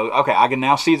 Okay. So, I can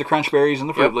now see the Crunch Berries and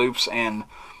the Fruit Yep. Loops and,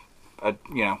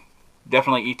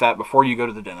 definitely eat that before you go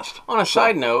to the dentist. On a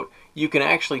side note, you can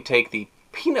actually take the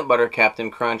peanut butter Captain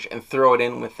Crunch and throw it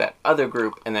in with that other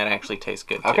group, and that actually tastes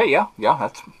good, too. Okay, yeah,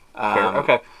 that's fair.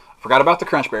 Okay. Forgot about the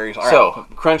Crunch Berries. All right. So,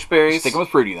 Crunch Berries, Sticking with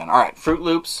fruity then. All right. Fruit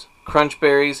Loops, Crunch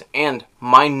Berries, and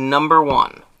my number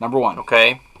 1. Number 1.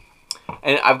 Okay?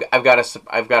 And I've got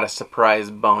a surprise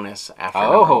bonus after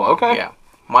Oh, number 1. okay. Yeah.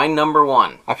 My number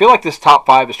 1. I feel like this top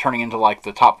 5 is turning into like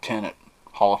the top 10 at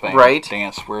Hall of Fame Right.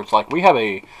 dance, where it's like we have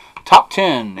a top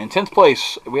 10 in 10th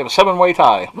place. We have a 7-way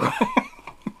tie.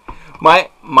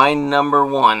 My number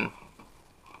 1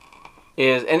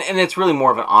 is, and it's really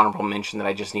more of an honorable mention that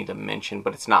I just need to mention,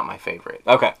 but it's not my favorite.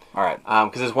 Okay. All right.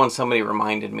 Because it's one somebody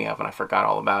reminded me of, and I forgot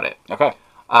all about it. Okay.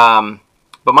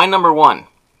 But my number 1,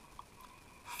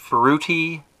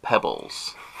 Fruity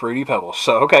Pebbles. Fruity Pebbles.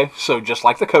 So just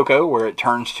like the cocoa, where it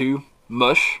turns to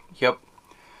mush, Yep.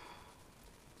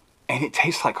 and it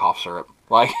tastes like cough syrup.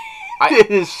 Like, it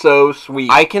is so sweet.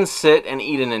 I can sit and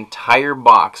eat an entire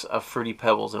box of Fruity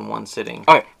Pebbles in one sitting.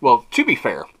 Okay. Well, to be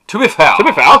fair, To be fair.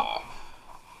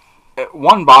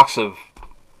 one box of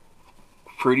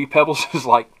Fruity Pebbles is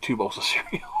like 2 bowls of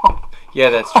cereal. Yeah,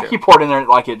 that's true. You pour it in there,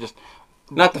 like it just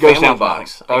Not the goes family down to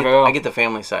box. nothing. I get the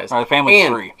family size. All right, the family's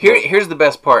and 3. Here's the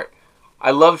best part.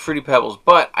 I loved Fruity Pebbles,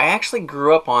 but I actually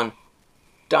grew up on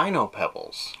Dino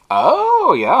Pebbles.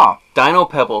 Oh, yeah. Dino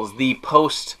Pebbles, the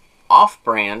post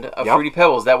off-brand of Yep. Fruity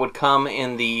Pebbles that would come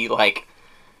in the, like,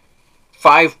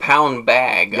 5-pound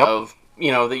bag Yep. of,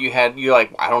 that you had. You're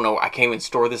like, I don't know, I can't even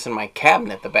store this in my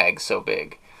cabinet, the bag's so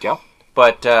big. Yeah.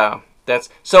 But that's...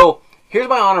 So, here's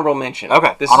my honorable mention.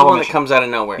 Okay, This is honorable one mention. that comes out of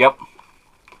nowhere. Yep.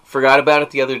 Forgot about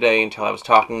it the other day until I was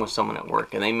talking with someone at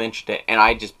work, and they mentioned it, and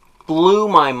I just blew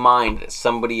my mind that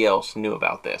somebody else knew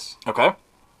about this. Okay.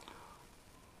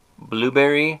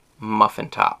 Blueberry Muffin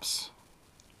Tops.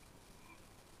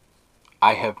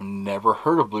 I have never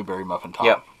heard of blueberry muffin top.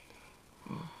 Yep.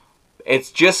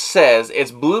 It just says,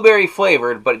 it's blueberry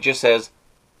flavored, but it just says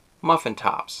Muffin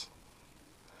Tops.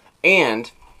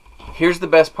 And here's the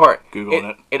best part.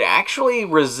 Googling it. It actually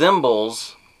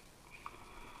resembles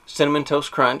Cinnamon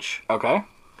Toast Crunch, Okay.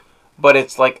 but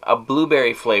it's like a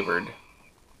blueberry flavored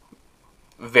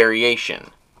variation.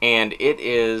 And it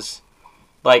is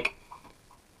like,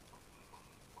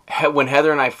 when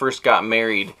Heather and I first got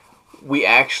married, we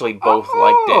actually both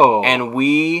liked it. And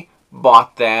we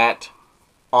bought that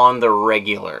on the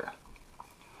regular.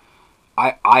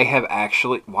 I have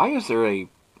actually... Why is there a...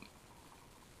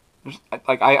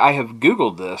 I have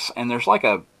Googled this, and there's like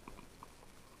a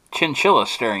chinchilla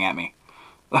staring at me.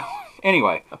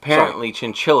 Anyway. Apparently,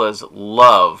 chinchillas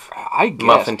love I guess.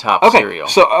 Muffin Top Okay, cereal.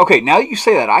 So, now that you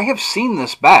say that, I have seen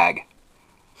this bag.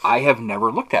 I have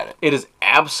never looked at it. It is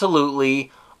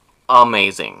absolutely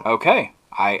amazing. Okay.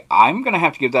 I'm going to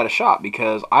have to give that a shot,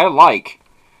 because I like...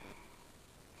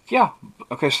 Yeah.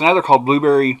 Okay, so now they're called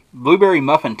blueberry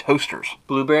muffin toasters.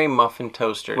 Blueberry Muffin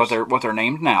Toasters. What they're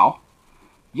named now.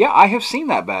 Yeah, I have seen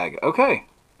that bag. Okay.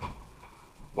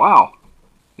 Wow.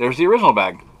 There's the original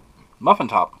bag. Muffin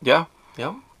top. Yeah.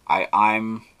 Yep.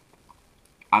 I'm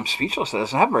speechless. That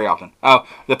doesn't happen very often. Oh,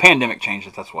 the pandemic changed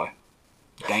it, that's why.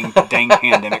 Dang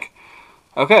pandemic.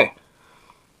 Okay.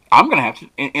 I'm going to have to,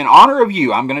 in honor of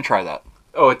you, I'm going to try that.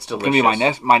 Oh, it's It's delicious. going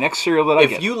to be my next cereal that I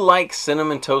get. If you like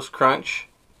Cinnamon Toast Crunch,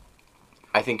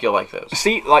 I think you'll like those.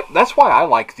 See, that's why I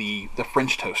like the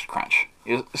French Toast Crunch.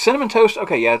 Is cinnamon toast?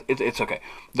 Okay, yeah, it's okay.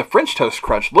 The French Toast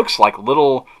Crunch looks like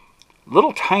little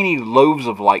tiny loaves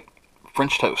of like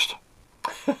French toast.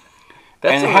 That's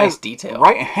and a nice detail.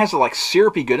 Right, it has like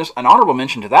syrupy goodness. An honorable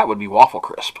mention to that would be Waffle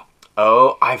Crisp.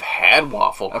 Oh, I've had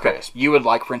Waffle Crisp. You would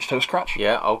like French Toast Crunch?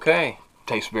 Yeah, okay.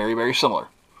 Tastes very, very similar,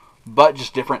 but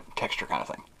just different texture kind of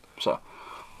thing. So,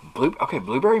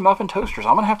 blueberry muffin toasters.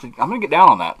 I'm gonna get down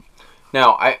on that.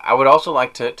 Now, I would also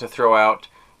like to throw out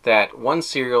that one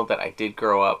cereal that I did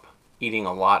grow up eating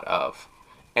a lot of.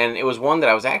 And it was one that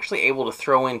I was actually able to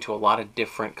throw into a lot of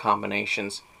different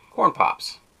combinations. Corn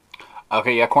Pops.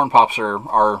 Okay, yeah, Corn Pops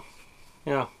are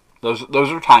Yeah. those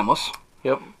are timeless.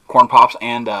 Yep. Corn Pops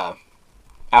and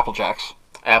Apple Jacks.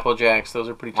 Apple Jacks, those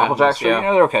are pretty timeless. Apple Jacks, yeah.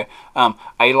 they're okay. I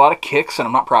ate a lot of Kicks, and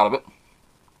I'm not proud of it.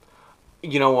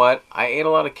 You know what? I ate a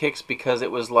lot of Kicks because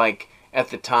it was like, at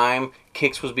the time,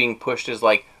 Kicks was being pushed as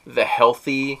like the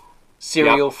healthy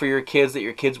cereal for your kids that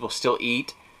your kids will still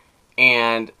eat.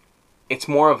 And it's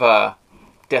more of a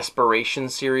desperation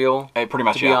cereal, Pretty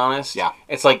much, to be honest. Yeah.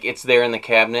 It's like it's there in the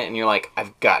cabinet and you're like,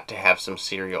 I've got to have some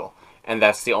cereal. And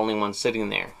that's the only one sitting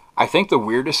there. I think the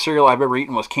weirdest cereal I've ever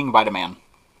eaten was King Vitaman.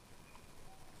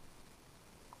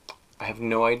 I have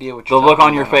no idea what you're talking about. The look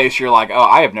on your face, you're like, oh,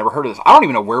 I have never heard of this. I don't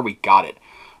even know where we got it.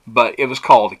 But it was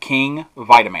called King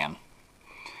Vitaman.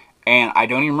 And I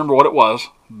don't even remember what it was,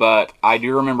 but I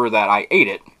do remember that I ate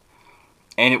it.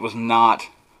 And it was not...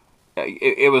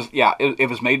 It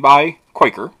was made by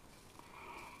Quaker.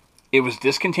 It was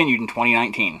discontinued in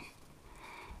 2019.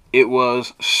 It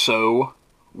was so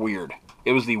weird.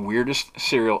 It was the weirdest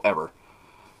cereal ever.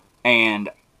 And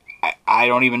I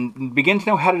don't even begin to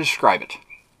know how to describe it.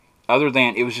 Other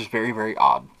than it was just very, very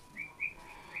odd.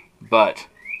 But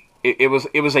it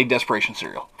was a desperation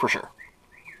cereal, for sure.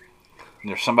 And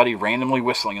there's somebody randomly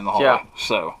whistling in the hallway. Yeah.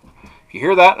 So, if you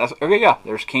hear that, that's... Okay, yeah,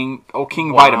 there's King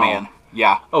Vitaman.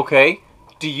 Yeah. Okay.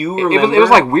 Do you remember... It was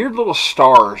like weird little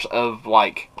stars of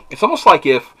like... It's almost like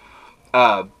if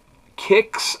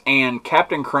Kix and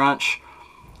Captain Crunch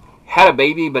had a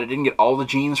baby, but it didn't get all the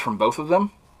genes from both of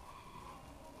them.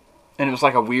 And it was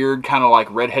like a weird kind of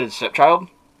like red-headed stepchild.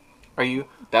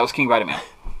 That was King Vitaman.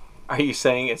 Are you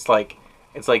saying it's like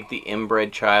the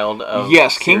inbred child of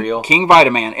Yes, cereal? King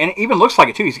Vitaman. And it even looks like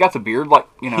it too. He's got the beard like,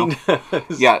 you know.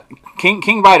 Yeah, King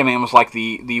Vitaman was like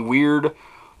the weird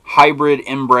hybrid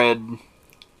inbred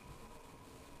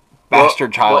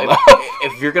bastard child. Well,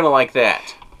 if you're gonna like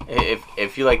that,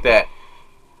 if you like that,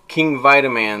 King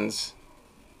Vitaman's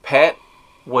pet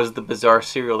was the bizarre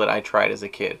cereal that I tried as a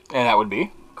kid. And that would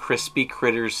be? Crispy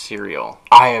Critters cereal.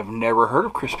 I have never heard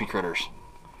of Crispy Critters.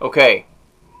 Okay.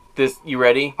 You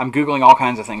ready? I'm Googling all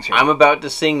kinds of things here. I'm about to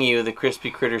sing you the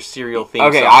Crispy Critters cereal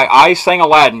theme song. I sang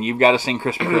Aladdin. You've got to sing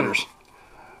Crispy Critters.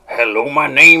 Hello, my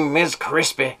name is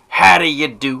Crispy. How do you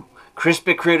do?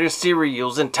 Crispy Critters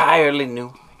cereal's entirely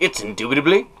new. It's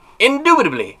indubitably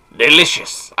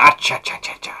delicious.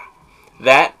 Ah-cha-cha-cha-cha.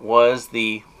 That was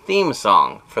the theme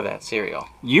song for that cereal.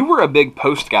 You were a big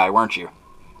Post guy, weren't you?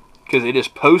 Because it is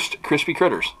Post Crispy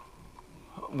Critters.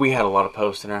 We had a lot of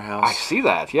Post in our house. I see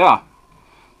that, yeah.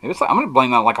 Maybe it's like, I'm going to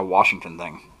blame that like a Washington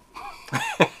thing.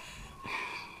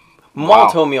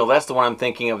 Malto meal, that's the one I'm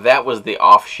thinking of. That was the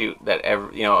offshoot that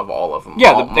of all of them.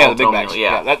 Yeah, the big bags.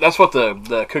 Yeah, that's what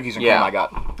the cookies and cream I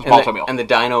got. Malto meal. And the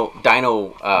Dino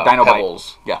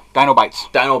Pebbles. Bite. Yeah, Dino Bites.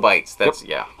 Dino Bites. That's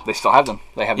They still have them.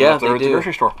 They have them up there at the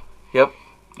grocery store. Yep.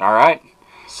 All right.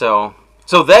 So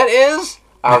that is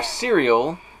our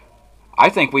cereal. I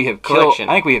think we have collection.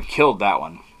 I think we have killed that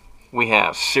one. We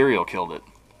have. Cereal killed it.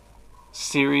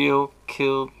 Cereal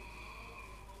killed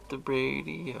the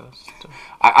radio star.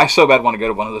 I so bad want to go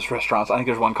to one of those restaurants. I think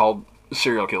there's one called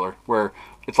Cereal Killer where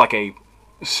it's like a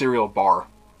cereal bar.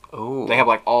 Oh. They have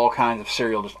like all kinds of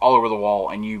cereal just all over the wall,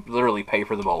 and you literally pay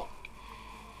for the bowl.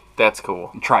 That's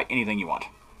cool. And try anything you want.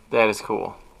 That is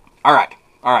cool. All right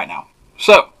now.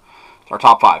 So, it's our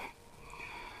top 5.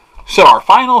 So, our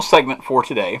final segment for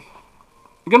today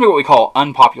is going to be what we call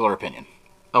unpopular opinion.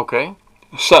 Okay.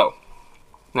 So,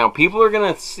 now people are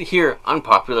going to hear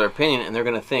unpopular opinion and they're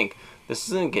going to think, this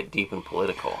is going to get deep and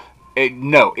political.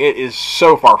 No, it is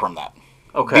so far from that.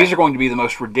 Okay. These are going to be the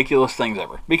most ridiculous things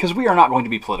ever. Because we are not going to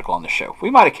be political on this show.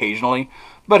 We might occasionally,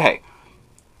 but hey,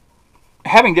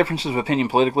 having differences of opinion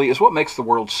politically is what makes the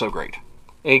world so great.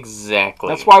 Exactly.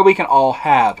 That's why we can all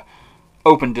have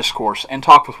open discourse and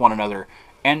talk with one another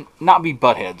and not be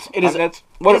buttheads. That's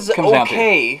what it comes down to.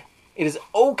 It is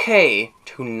okay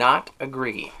to not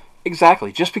agree.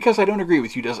 Exactly. Just because I don't agree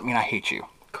with you doesn't mean I hate you.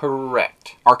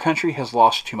 Correct. Our country has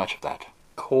lost too much of that.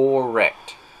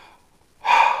 Correct.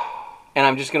 And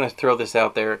I'm just going to throw this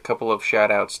out there, a couple of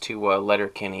shout-outs to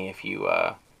Letterkenny if you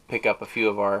pick up a few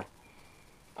of our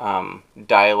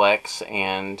dialects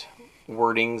and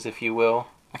wordings, if you will.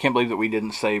 I can't believe that we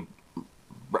didn't say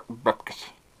breakfast.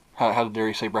 How dare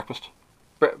you say breakfast?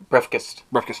 Breakfast.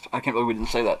 Breakfast. I can't believe we didn't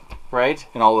say that. Right?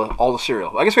 And all the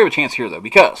cereal. I guess we have a chance here, though,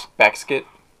 because... Backskit.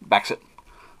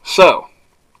 So,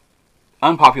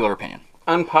 unpopular opinion.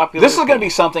 This is going to be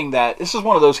something that... This is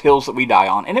one of those hills that we die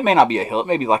on. And it may not be a hill. It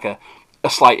may be like a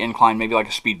slight incline, maybe like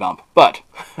a speed bump. But...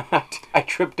 I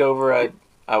tripped over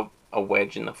a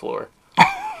wedge in the floor.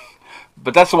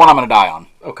 But that's the one I'm going to die on.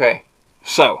 Okay.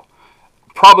 So,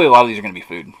 probably a lot of these are going to be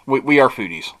food. We are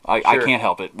foodies. I Sure. can't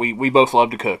help it. We both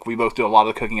love to cook. We both do a lot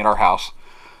of the cooking at our house.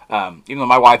 Even though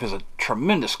my wife is a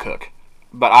tremendous cook,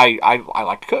 but I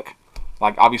like to cook.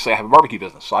 Like, obviously, I have a barbecue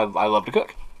business, so I love to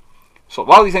cook. So a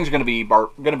lot of these things are going to be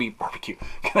barbecue,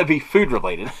 going to be food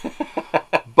related.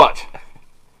 But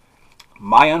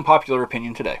my unpopular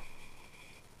opinion today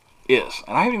is,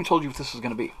 and I haven't even told you what this is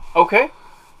going to be. Okay.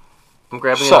 I'm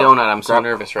grabbing a donut. I'm so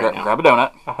nervous right now. Grab a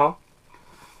donut. Uh-huh.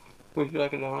 Would you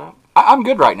like a donut? I'm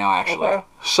good right now, actually. Okay.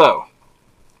 So,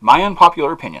 my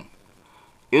unpopular opinion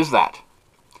is that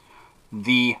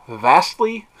the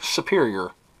vastly superior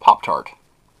Pop-Tart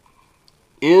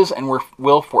is and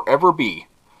will forever be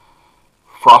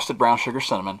frosted brown sugar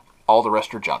cinnamon. All the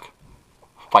rest are junk.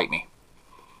 Fight me.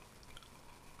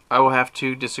 I will have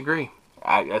to disagree.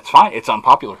 That's fine. It's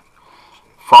unpopular.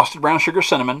 Frosted brown sugar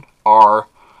cinnamon are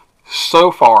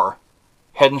so far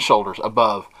head and shoulders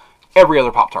above every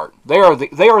other Pop-Tart. They are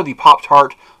the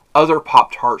Pop-Tart other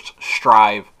Pop-Tarts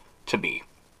strive to be.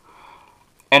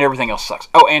 And everything else sucks.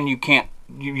 Oh, and you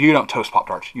don't toast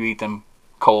Pop-Tarts. You eat them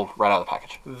cold right out of the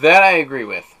package. That I agree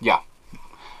with. Yeah.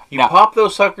 You pop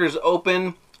those suckers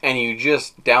open and you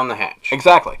just down the hatch.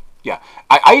 Exactly. Yeah.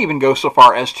 I even go so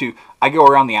far as to, I go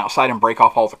around the outside and break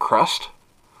off all the crust.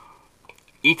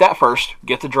 Eat that first.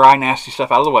 Get the dry, nasty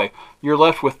stuff out of the way. You're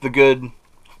left with the good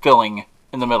filling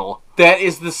in the middle. That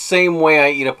is the same way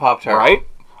I eat a Pop-Tart. Right?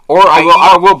 Or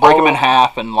I will break them in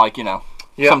half and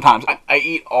Yep. Sometimes. I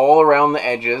eat all around the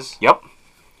edges. Yep.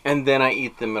 And then I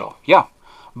eat the middle. Yeah.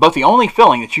 But the only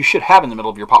filling that you should have in the middle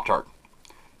of your Pop-Tart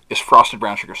is frosted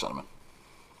brown sugar cinnamon.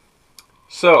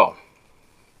 So,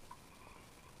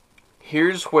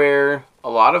 here's where a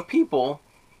lot of people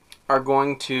are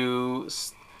going to...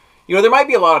 there might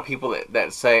be a lot of people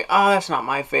that say, oh, that's not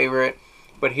my favorite.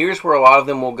 But here's where a lot of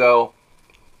them will go,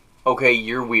 okay,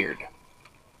 you're weird.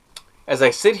 As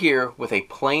I sit here with a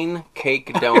plain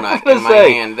cake donut in my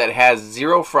hand that has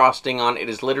zero frosting on it,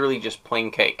 is literally just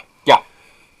plain cake. Yeah.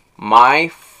 My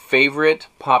favorite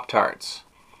Pop-Tarts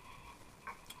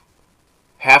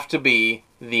have to be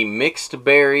the mixed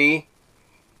berry,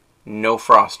 no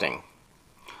frosting.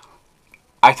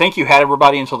 I think you had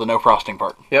everybody until the no frosting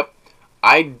part. Yep.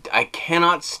 I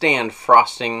cannot stand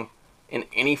frosting in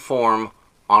any form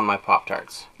on my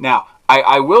Pop-Tarts. Now,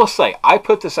 I will say, I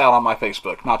put this out on my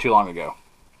Facebook not too long ago,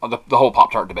 on the whole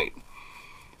Pop-Tart debate.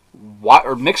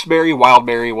 Or mixed berry, wild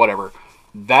berry, whatever.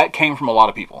 That came from a lot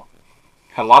of people.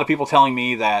 Had a lot of people telling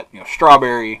me that,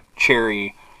 strawberry,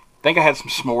 cherry, I think I had some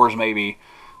s'mores maybe,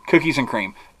 cookies and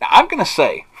cream. Now, I'm going to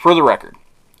say, for the record,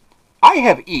 I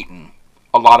have eaten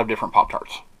a lot of different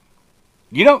Pop-Tarts.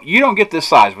 You don't get this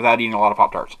size without eating a lot of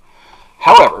Pop-Tarts.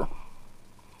 However,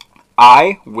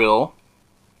 I will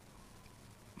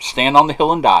stand on the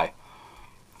hill and die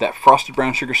that frosted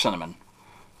brown sugar cinnamon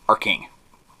are king.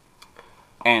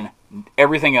 And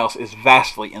everything else is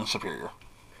vastly insuperior.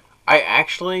 I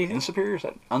actually... Insuperior? Is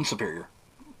that unsuperior?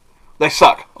 They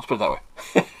suck. Let's put it that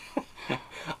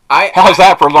way. How's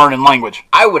that for learning language?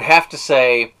 I would have to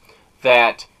say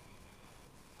that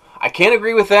I can't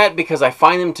agree with that because I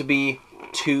find them to be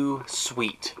too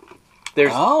sweet.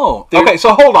 Okay,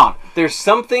 so hold on. There's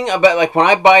something about, when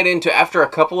I bite into, after a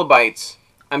couple of bites,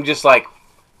 I'm just like,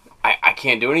 I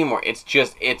can't do it anymore. It's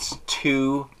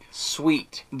too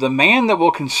sweet. The man that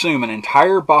will consume an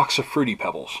entire box of Fruity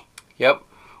Pebbles. Yep.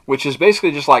 Which is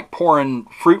basically just like pouring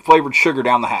fruit-flavored sugar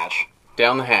down the hatch.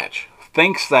 Down the hatch.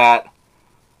 Thinks that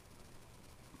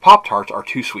Pop-Tarts are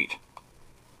too sweet.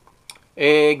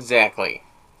 Exactly.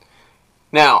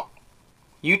 Now,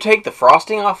 you take the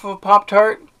frosting off of a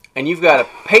Pop-Tart, and you've got a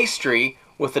pastry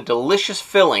with a delicious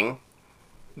filling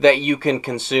that you can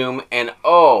consume, and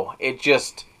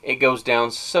it goes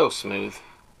down so smooth.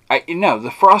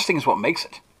 The frosting is what makes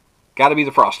it. Got to be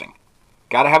the frosting.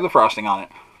 Got to have the frosting on it.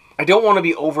 I don't want to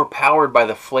be overpowered by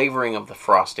the flavoring of the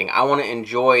frosting. I want to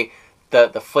enjoy the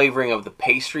flavoring of the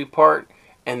pastry part,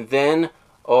 and then,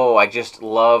 I just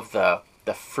love the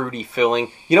fruity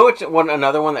filling. You know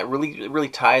another one that really, really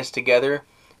ties together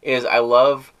is I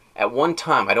love, at one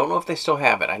time, I don't know if they still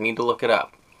have it, I need to look it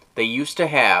up. They used to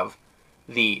have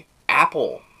the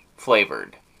apple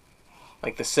flavored,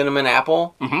 like the cinnamon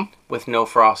apple with no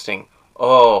frosting.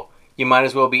 Oh, you might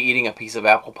as well be eating a piece of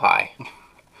apple pie.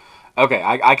 Okay,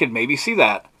 I could maybe see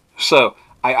that. So,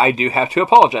 I do have to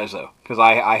apologize, though, because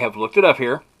I have looked it up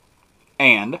here,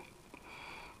 and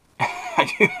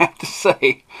I do have to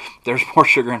say there's more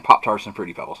sugar in Pop-Tarts than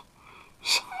Fruity Pebbles.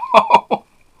 So,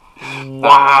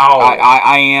 wow.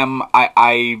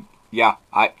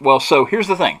 So here's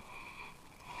the thing.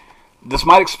 This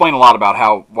might explain a lot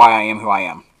about why I am who I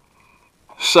am.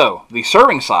 So, the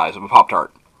serving size of a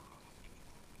Pop-Tart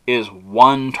is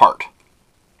one tart.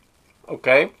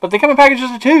 Okay. But they come in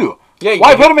packages of 2. Yeah.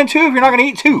 Why put them in 2 if you're not going to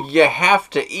eat 2? You have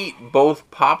to eat both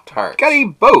Pop-Tarts. Got to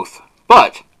eat both.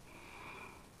 But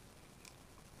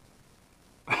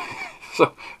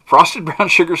so frosted brown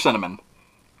sugar cinnamon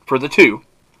for the 2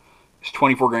 is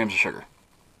 24 grams of sugar.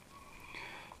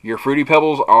 Your Fruity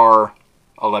Pebbles are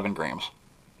 11 grams.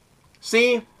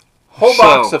 See? Whole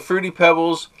box of Fruity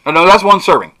Pebbles. Oh, no, that's 1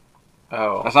 serving.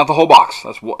 Oh. That's not the whole box.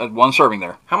 That's 1 serving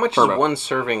there. How much is 1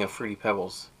 serving of Fruity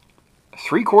Pebbles?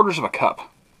 3/4 of a cup.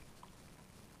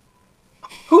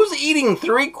 Who's eating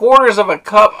 3/4 of a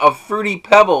cup of Fruity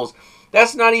Pebbles?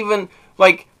 That's not even,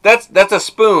 like, that's a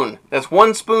spoon. That's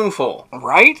 1 spoonful.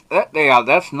 Right?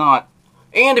 That's not...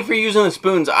 And if you're using the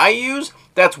spoons I use,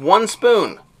 that's 1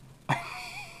 spoon.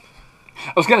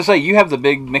 I was going to say, you have the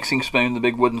big mixing spoon, the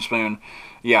big wooden spoon.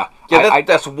 Yeah. Yeah,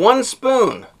 that's 1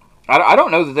 spoon. I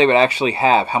don't know that they would actually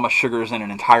have how much sugar is in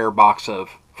an entire box of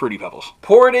Fruity Pebbles.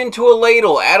 Pour it into a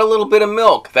ladle. Add a little bit of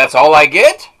milk. That's all I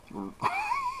get?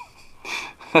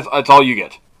 That's all you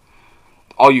get.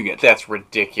 All you get. That's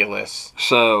ridiculous.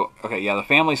 So, okay, yeah, the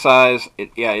family size,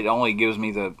 it only gives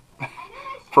me the...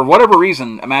 For whatever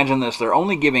reason, imagine this, they're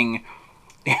only giving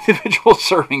individual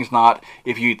servings, not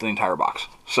if you eat the entire box.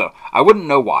 So, I wouldn't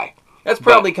know why. That's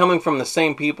probably coming from the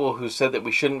same people who said that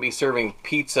we shouldn't be serving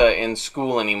pizza in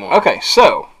school anymore. Okay,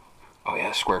 so... Oh,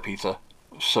 yeah, square pizza.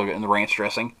 So good. And the ranch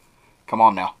dressing. Come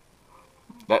on now.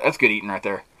 That's good eating right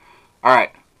there. All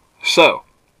right, so...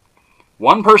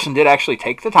 One person did actually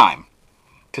take the time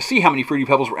to see how many Fruity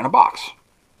Pebbles were in a box.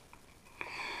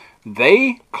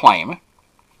 They claim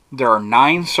there are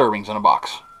 9 servings in a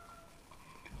box.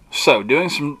 So, doing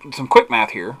some quick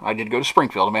math here, I did go to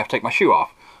Springfield. I may have to take my shoe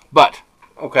off. But,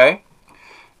 okay,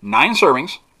 9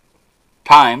 servings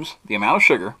times the amount of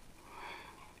sugar,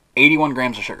 81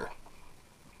 grams of sugar.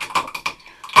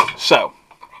 So,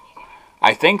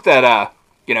 I think that,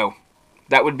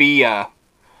 that would be,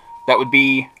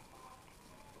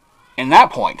 in that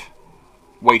point,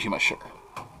 way too much sugar.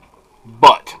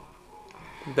 But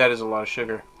that is a lot of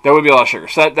sugar. That would be a lot of sugar.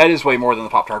 So that is way more than the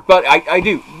Pop-Tart. But I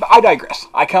digress.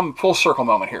 I come full circle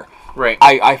moment here. Right.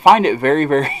 I find it very,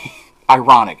 very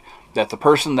ironic that the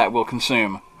person that will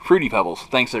consume Fruity Pebbles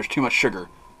thinks there's too much sugar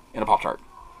in a Pop-Tart.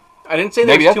 I didn't say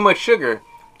there's too much sugar.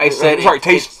 I said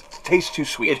tastes too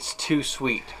sweet. It's too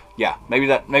sweet. Yeah. Maybe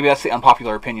that's the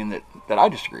unpopular opinion that I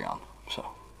disagree on. So,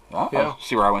 yeah.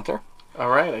 See where I went there? All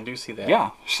right, I do see that. Yeah,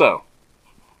 so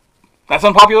that's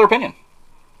unpopular opinion.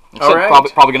 All right.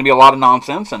 Probably going to be a lot of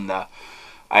nonsense, and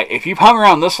if you've hung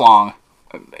around this long,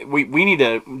 we need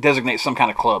to designate some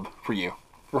kind of club for you.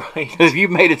 Right. If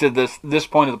you've made it to this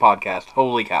point of the podcast,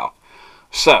 holy cow.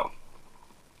 So,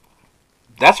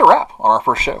 that's a wrap on our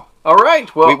first show. All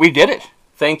right, well... We did it.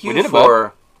 Thank you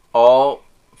for all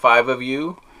 5 of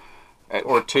you,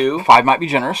 or 2. 5 might be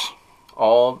generous.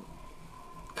 All...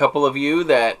 couple of you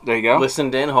that there you go.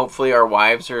 Listened in. Hopefully our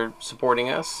wives are supporting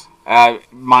us.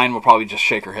 Mine will probably just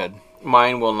shake her head.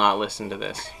 Mine will not listen to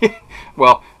this.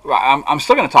 Well, I'm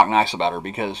still going to talk nice about her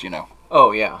because,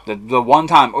 Oh, yeah. The one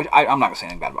time... I'm not going to say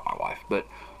anything bad about my wife, but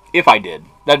if I did,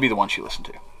 that'd be the one she listened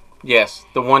to. Yes,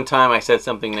 the one time I said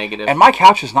something negative. And my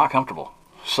couch is not comfortable.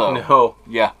 So... No.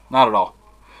 Yeah, not at all.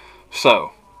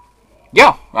 So...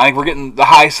 Yeah, I think we're getting the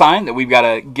high sign that we've got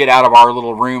to get out of our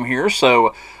little room here.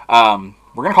 So...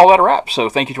 we're going to call that a wrap. So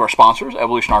thank you to our sponsors,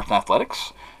 Evolution Arts and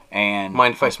Athletics, and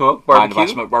Mind If I Smoke Barbecue, Mind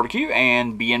If I Smoke Barbecue,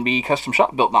 and B&B Custom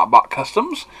Shop, Built Not Bought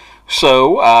Customs.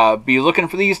 So be looking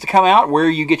for these to come out where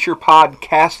you get your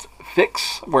podcast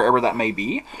fix, wherever that may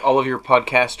be. All of your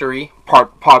podcastery.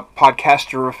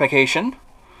 Podcasterification.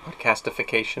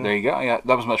 Podcastification. There you go. Yeah,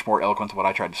 that was much more eloquent than what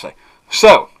I tried to say.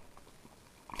 So,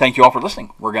 thank you all for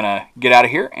listening. We're going to get out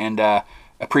of here and...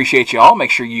 appreciate you all. Make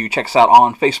sure you check us out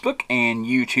on Facebook and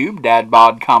YouTube, Dad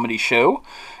Bod Comedy Show.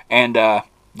 And,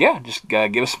 just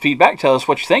give us some feedback. Tell us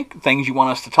what you think, things you want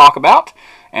us to talk about.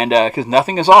 And, because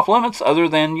nothing is off limits other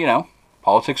than,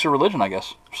 politics or religion, I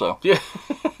guess. So, yeah.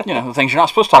 The things you're not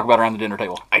supposed to talk about around the dinner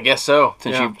table. I guess so.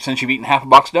 Since you've eaten half a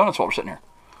box of donuts while we're sitting here.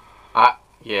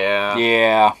 Yeah.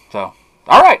 Yeah. So,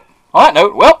 all right. On that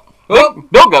note,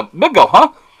 big go, huh?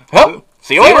 Well,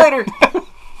 see you later.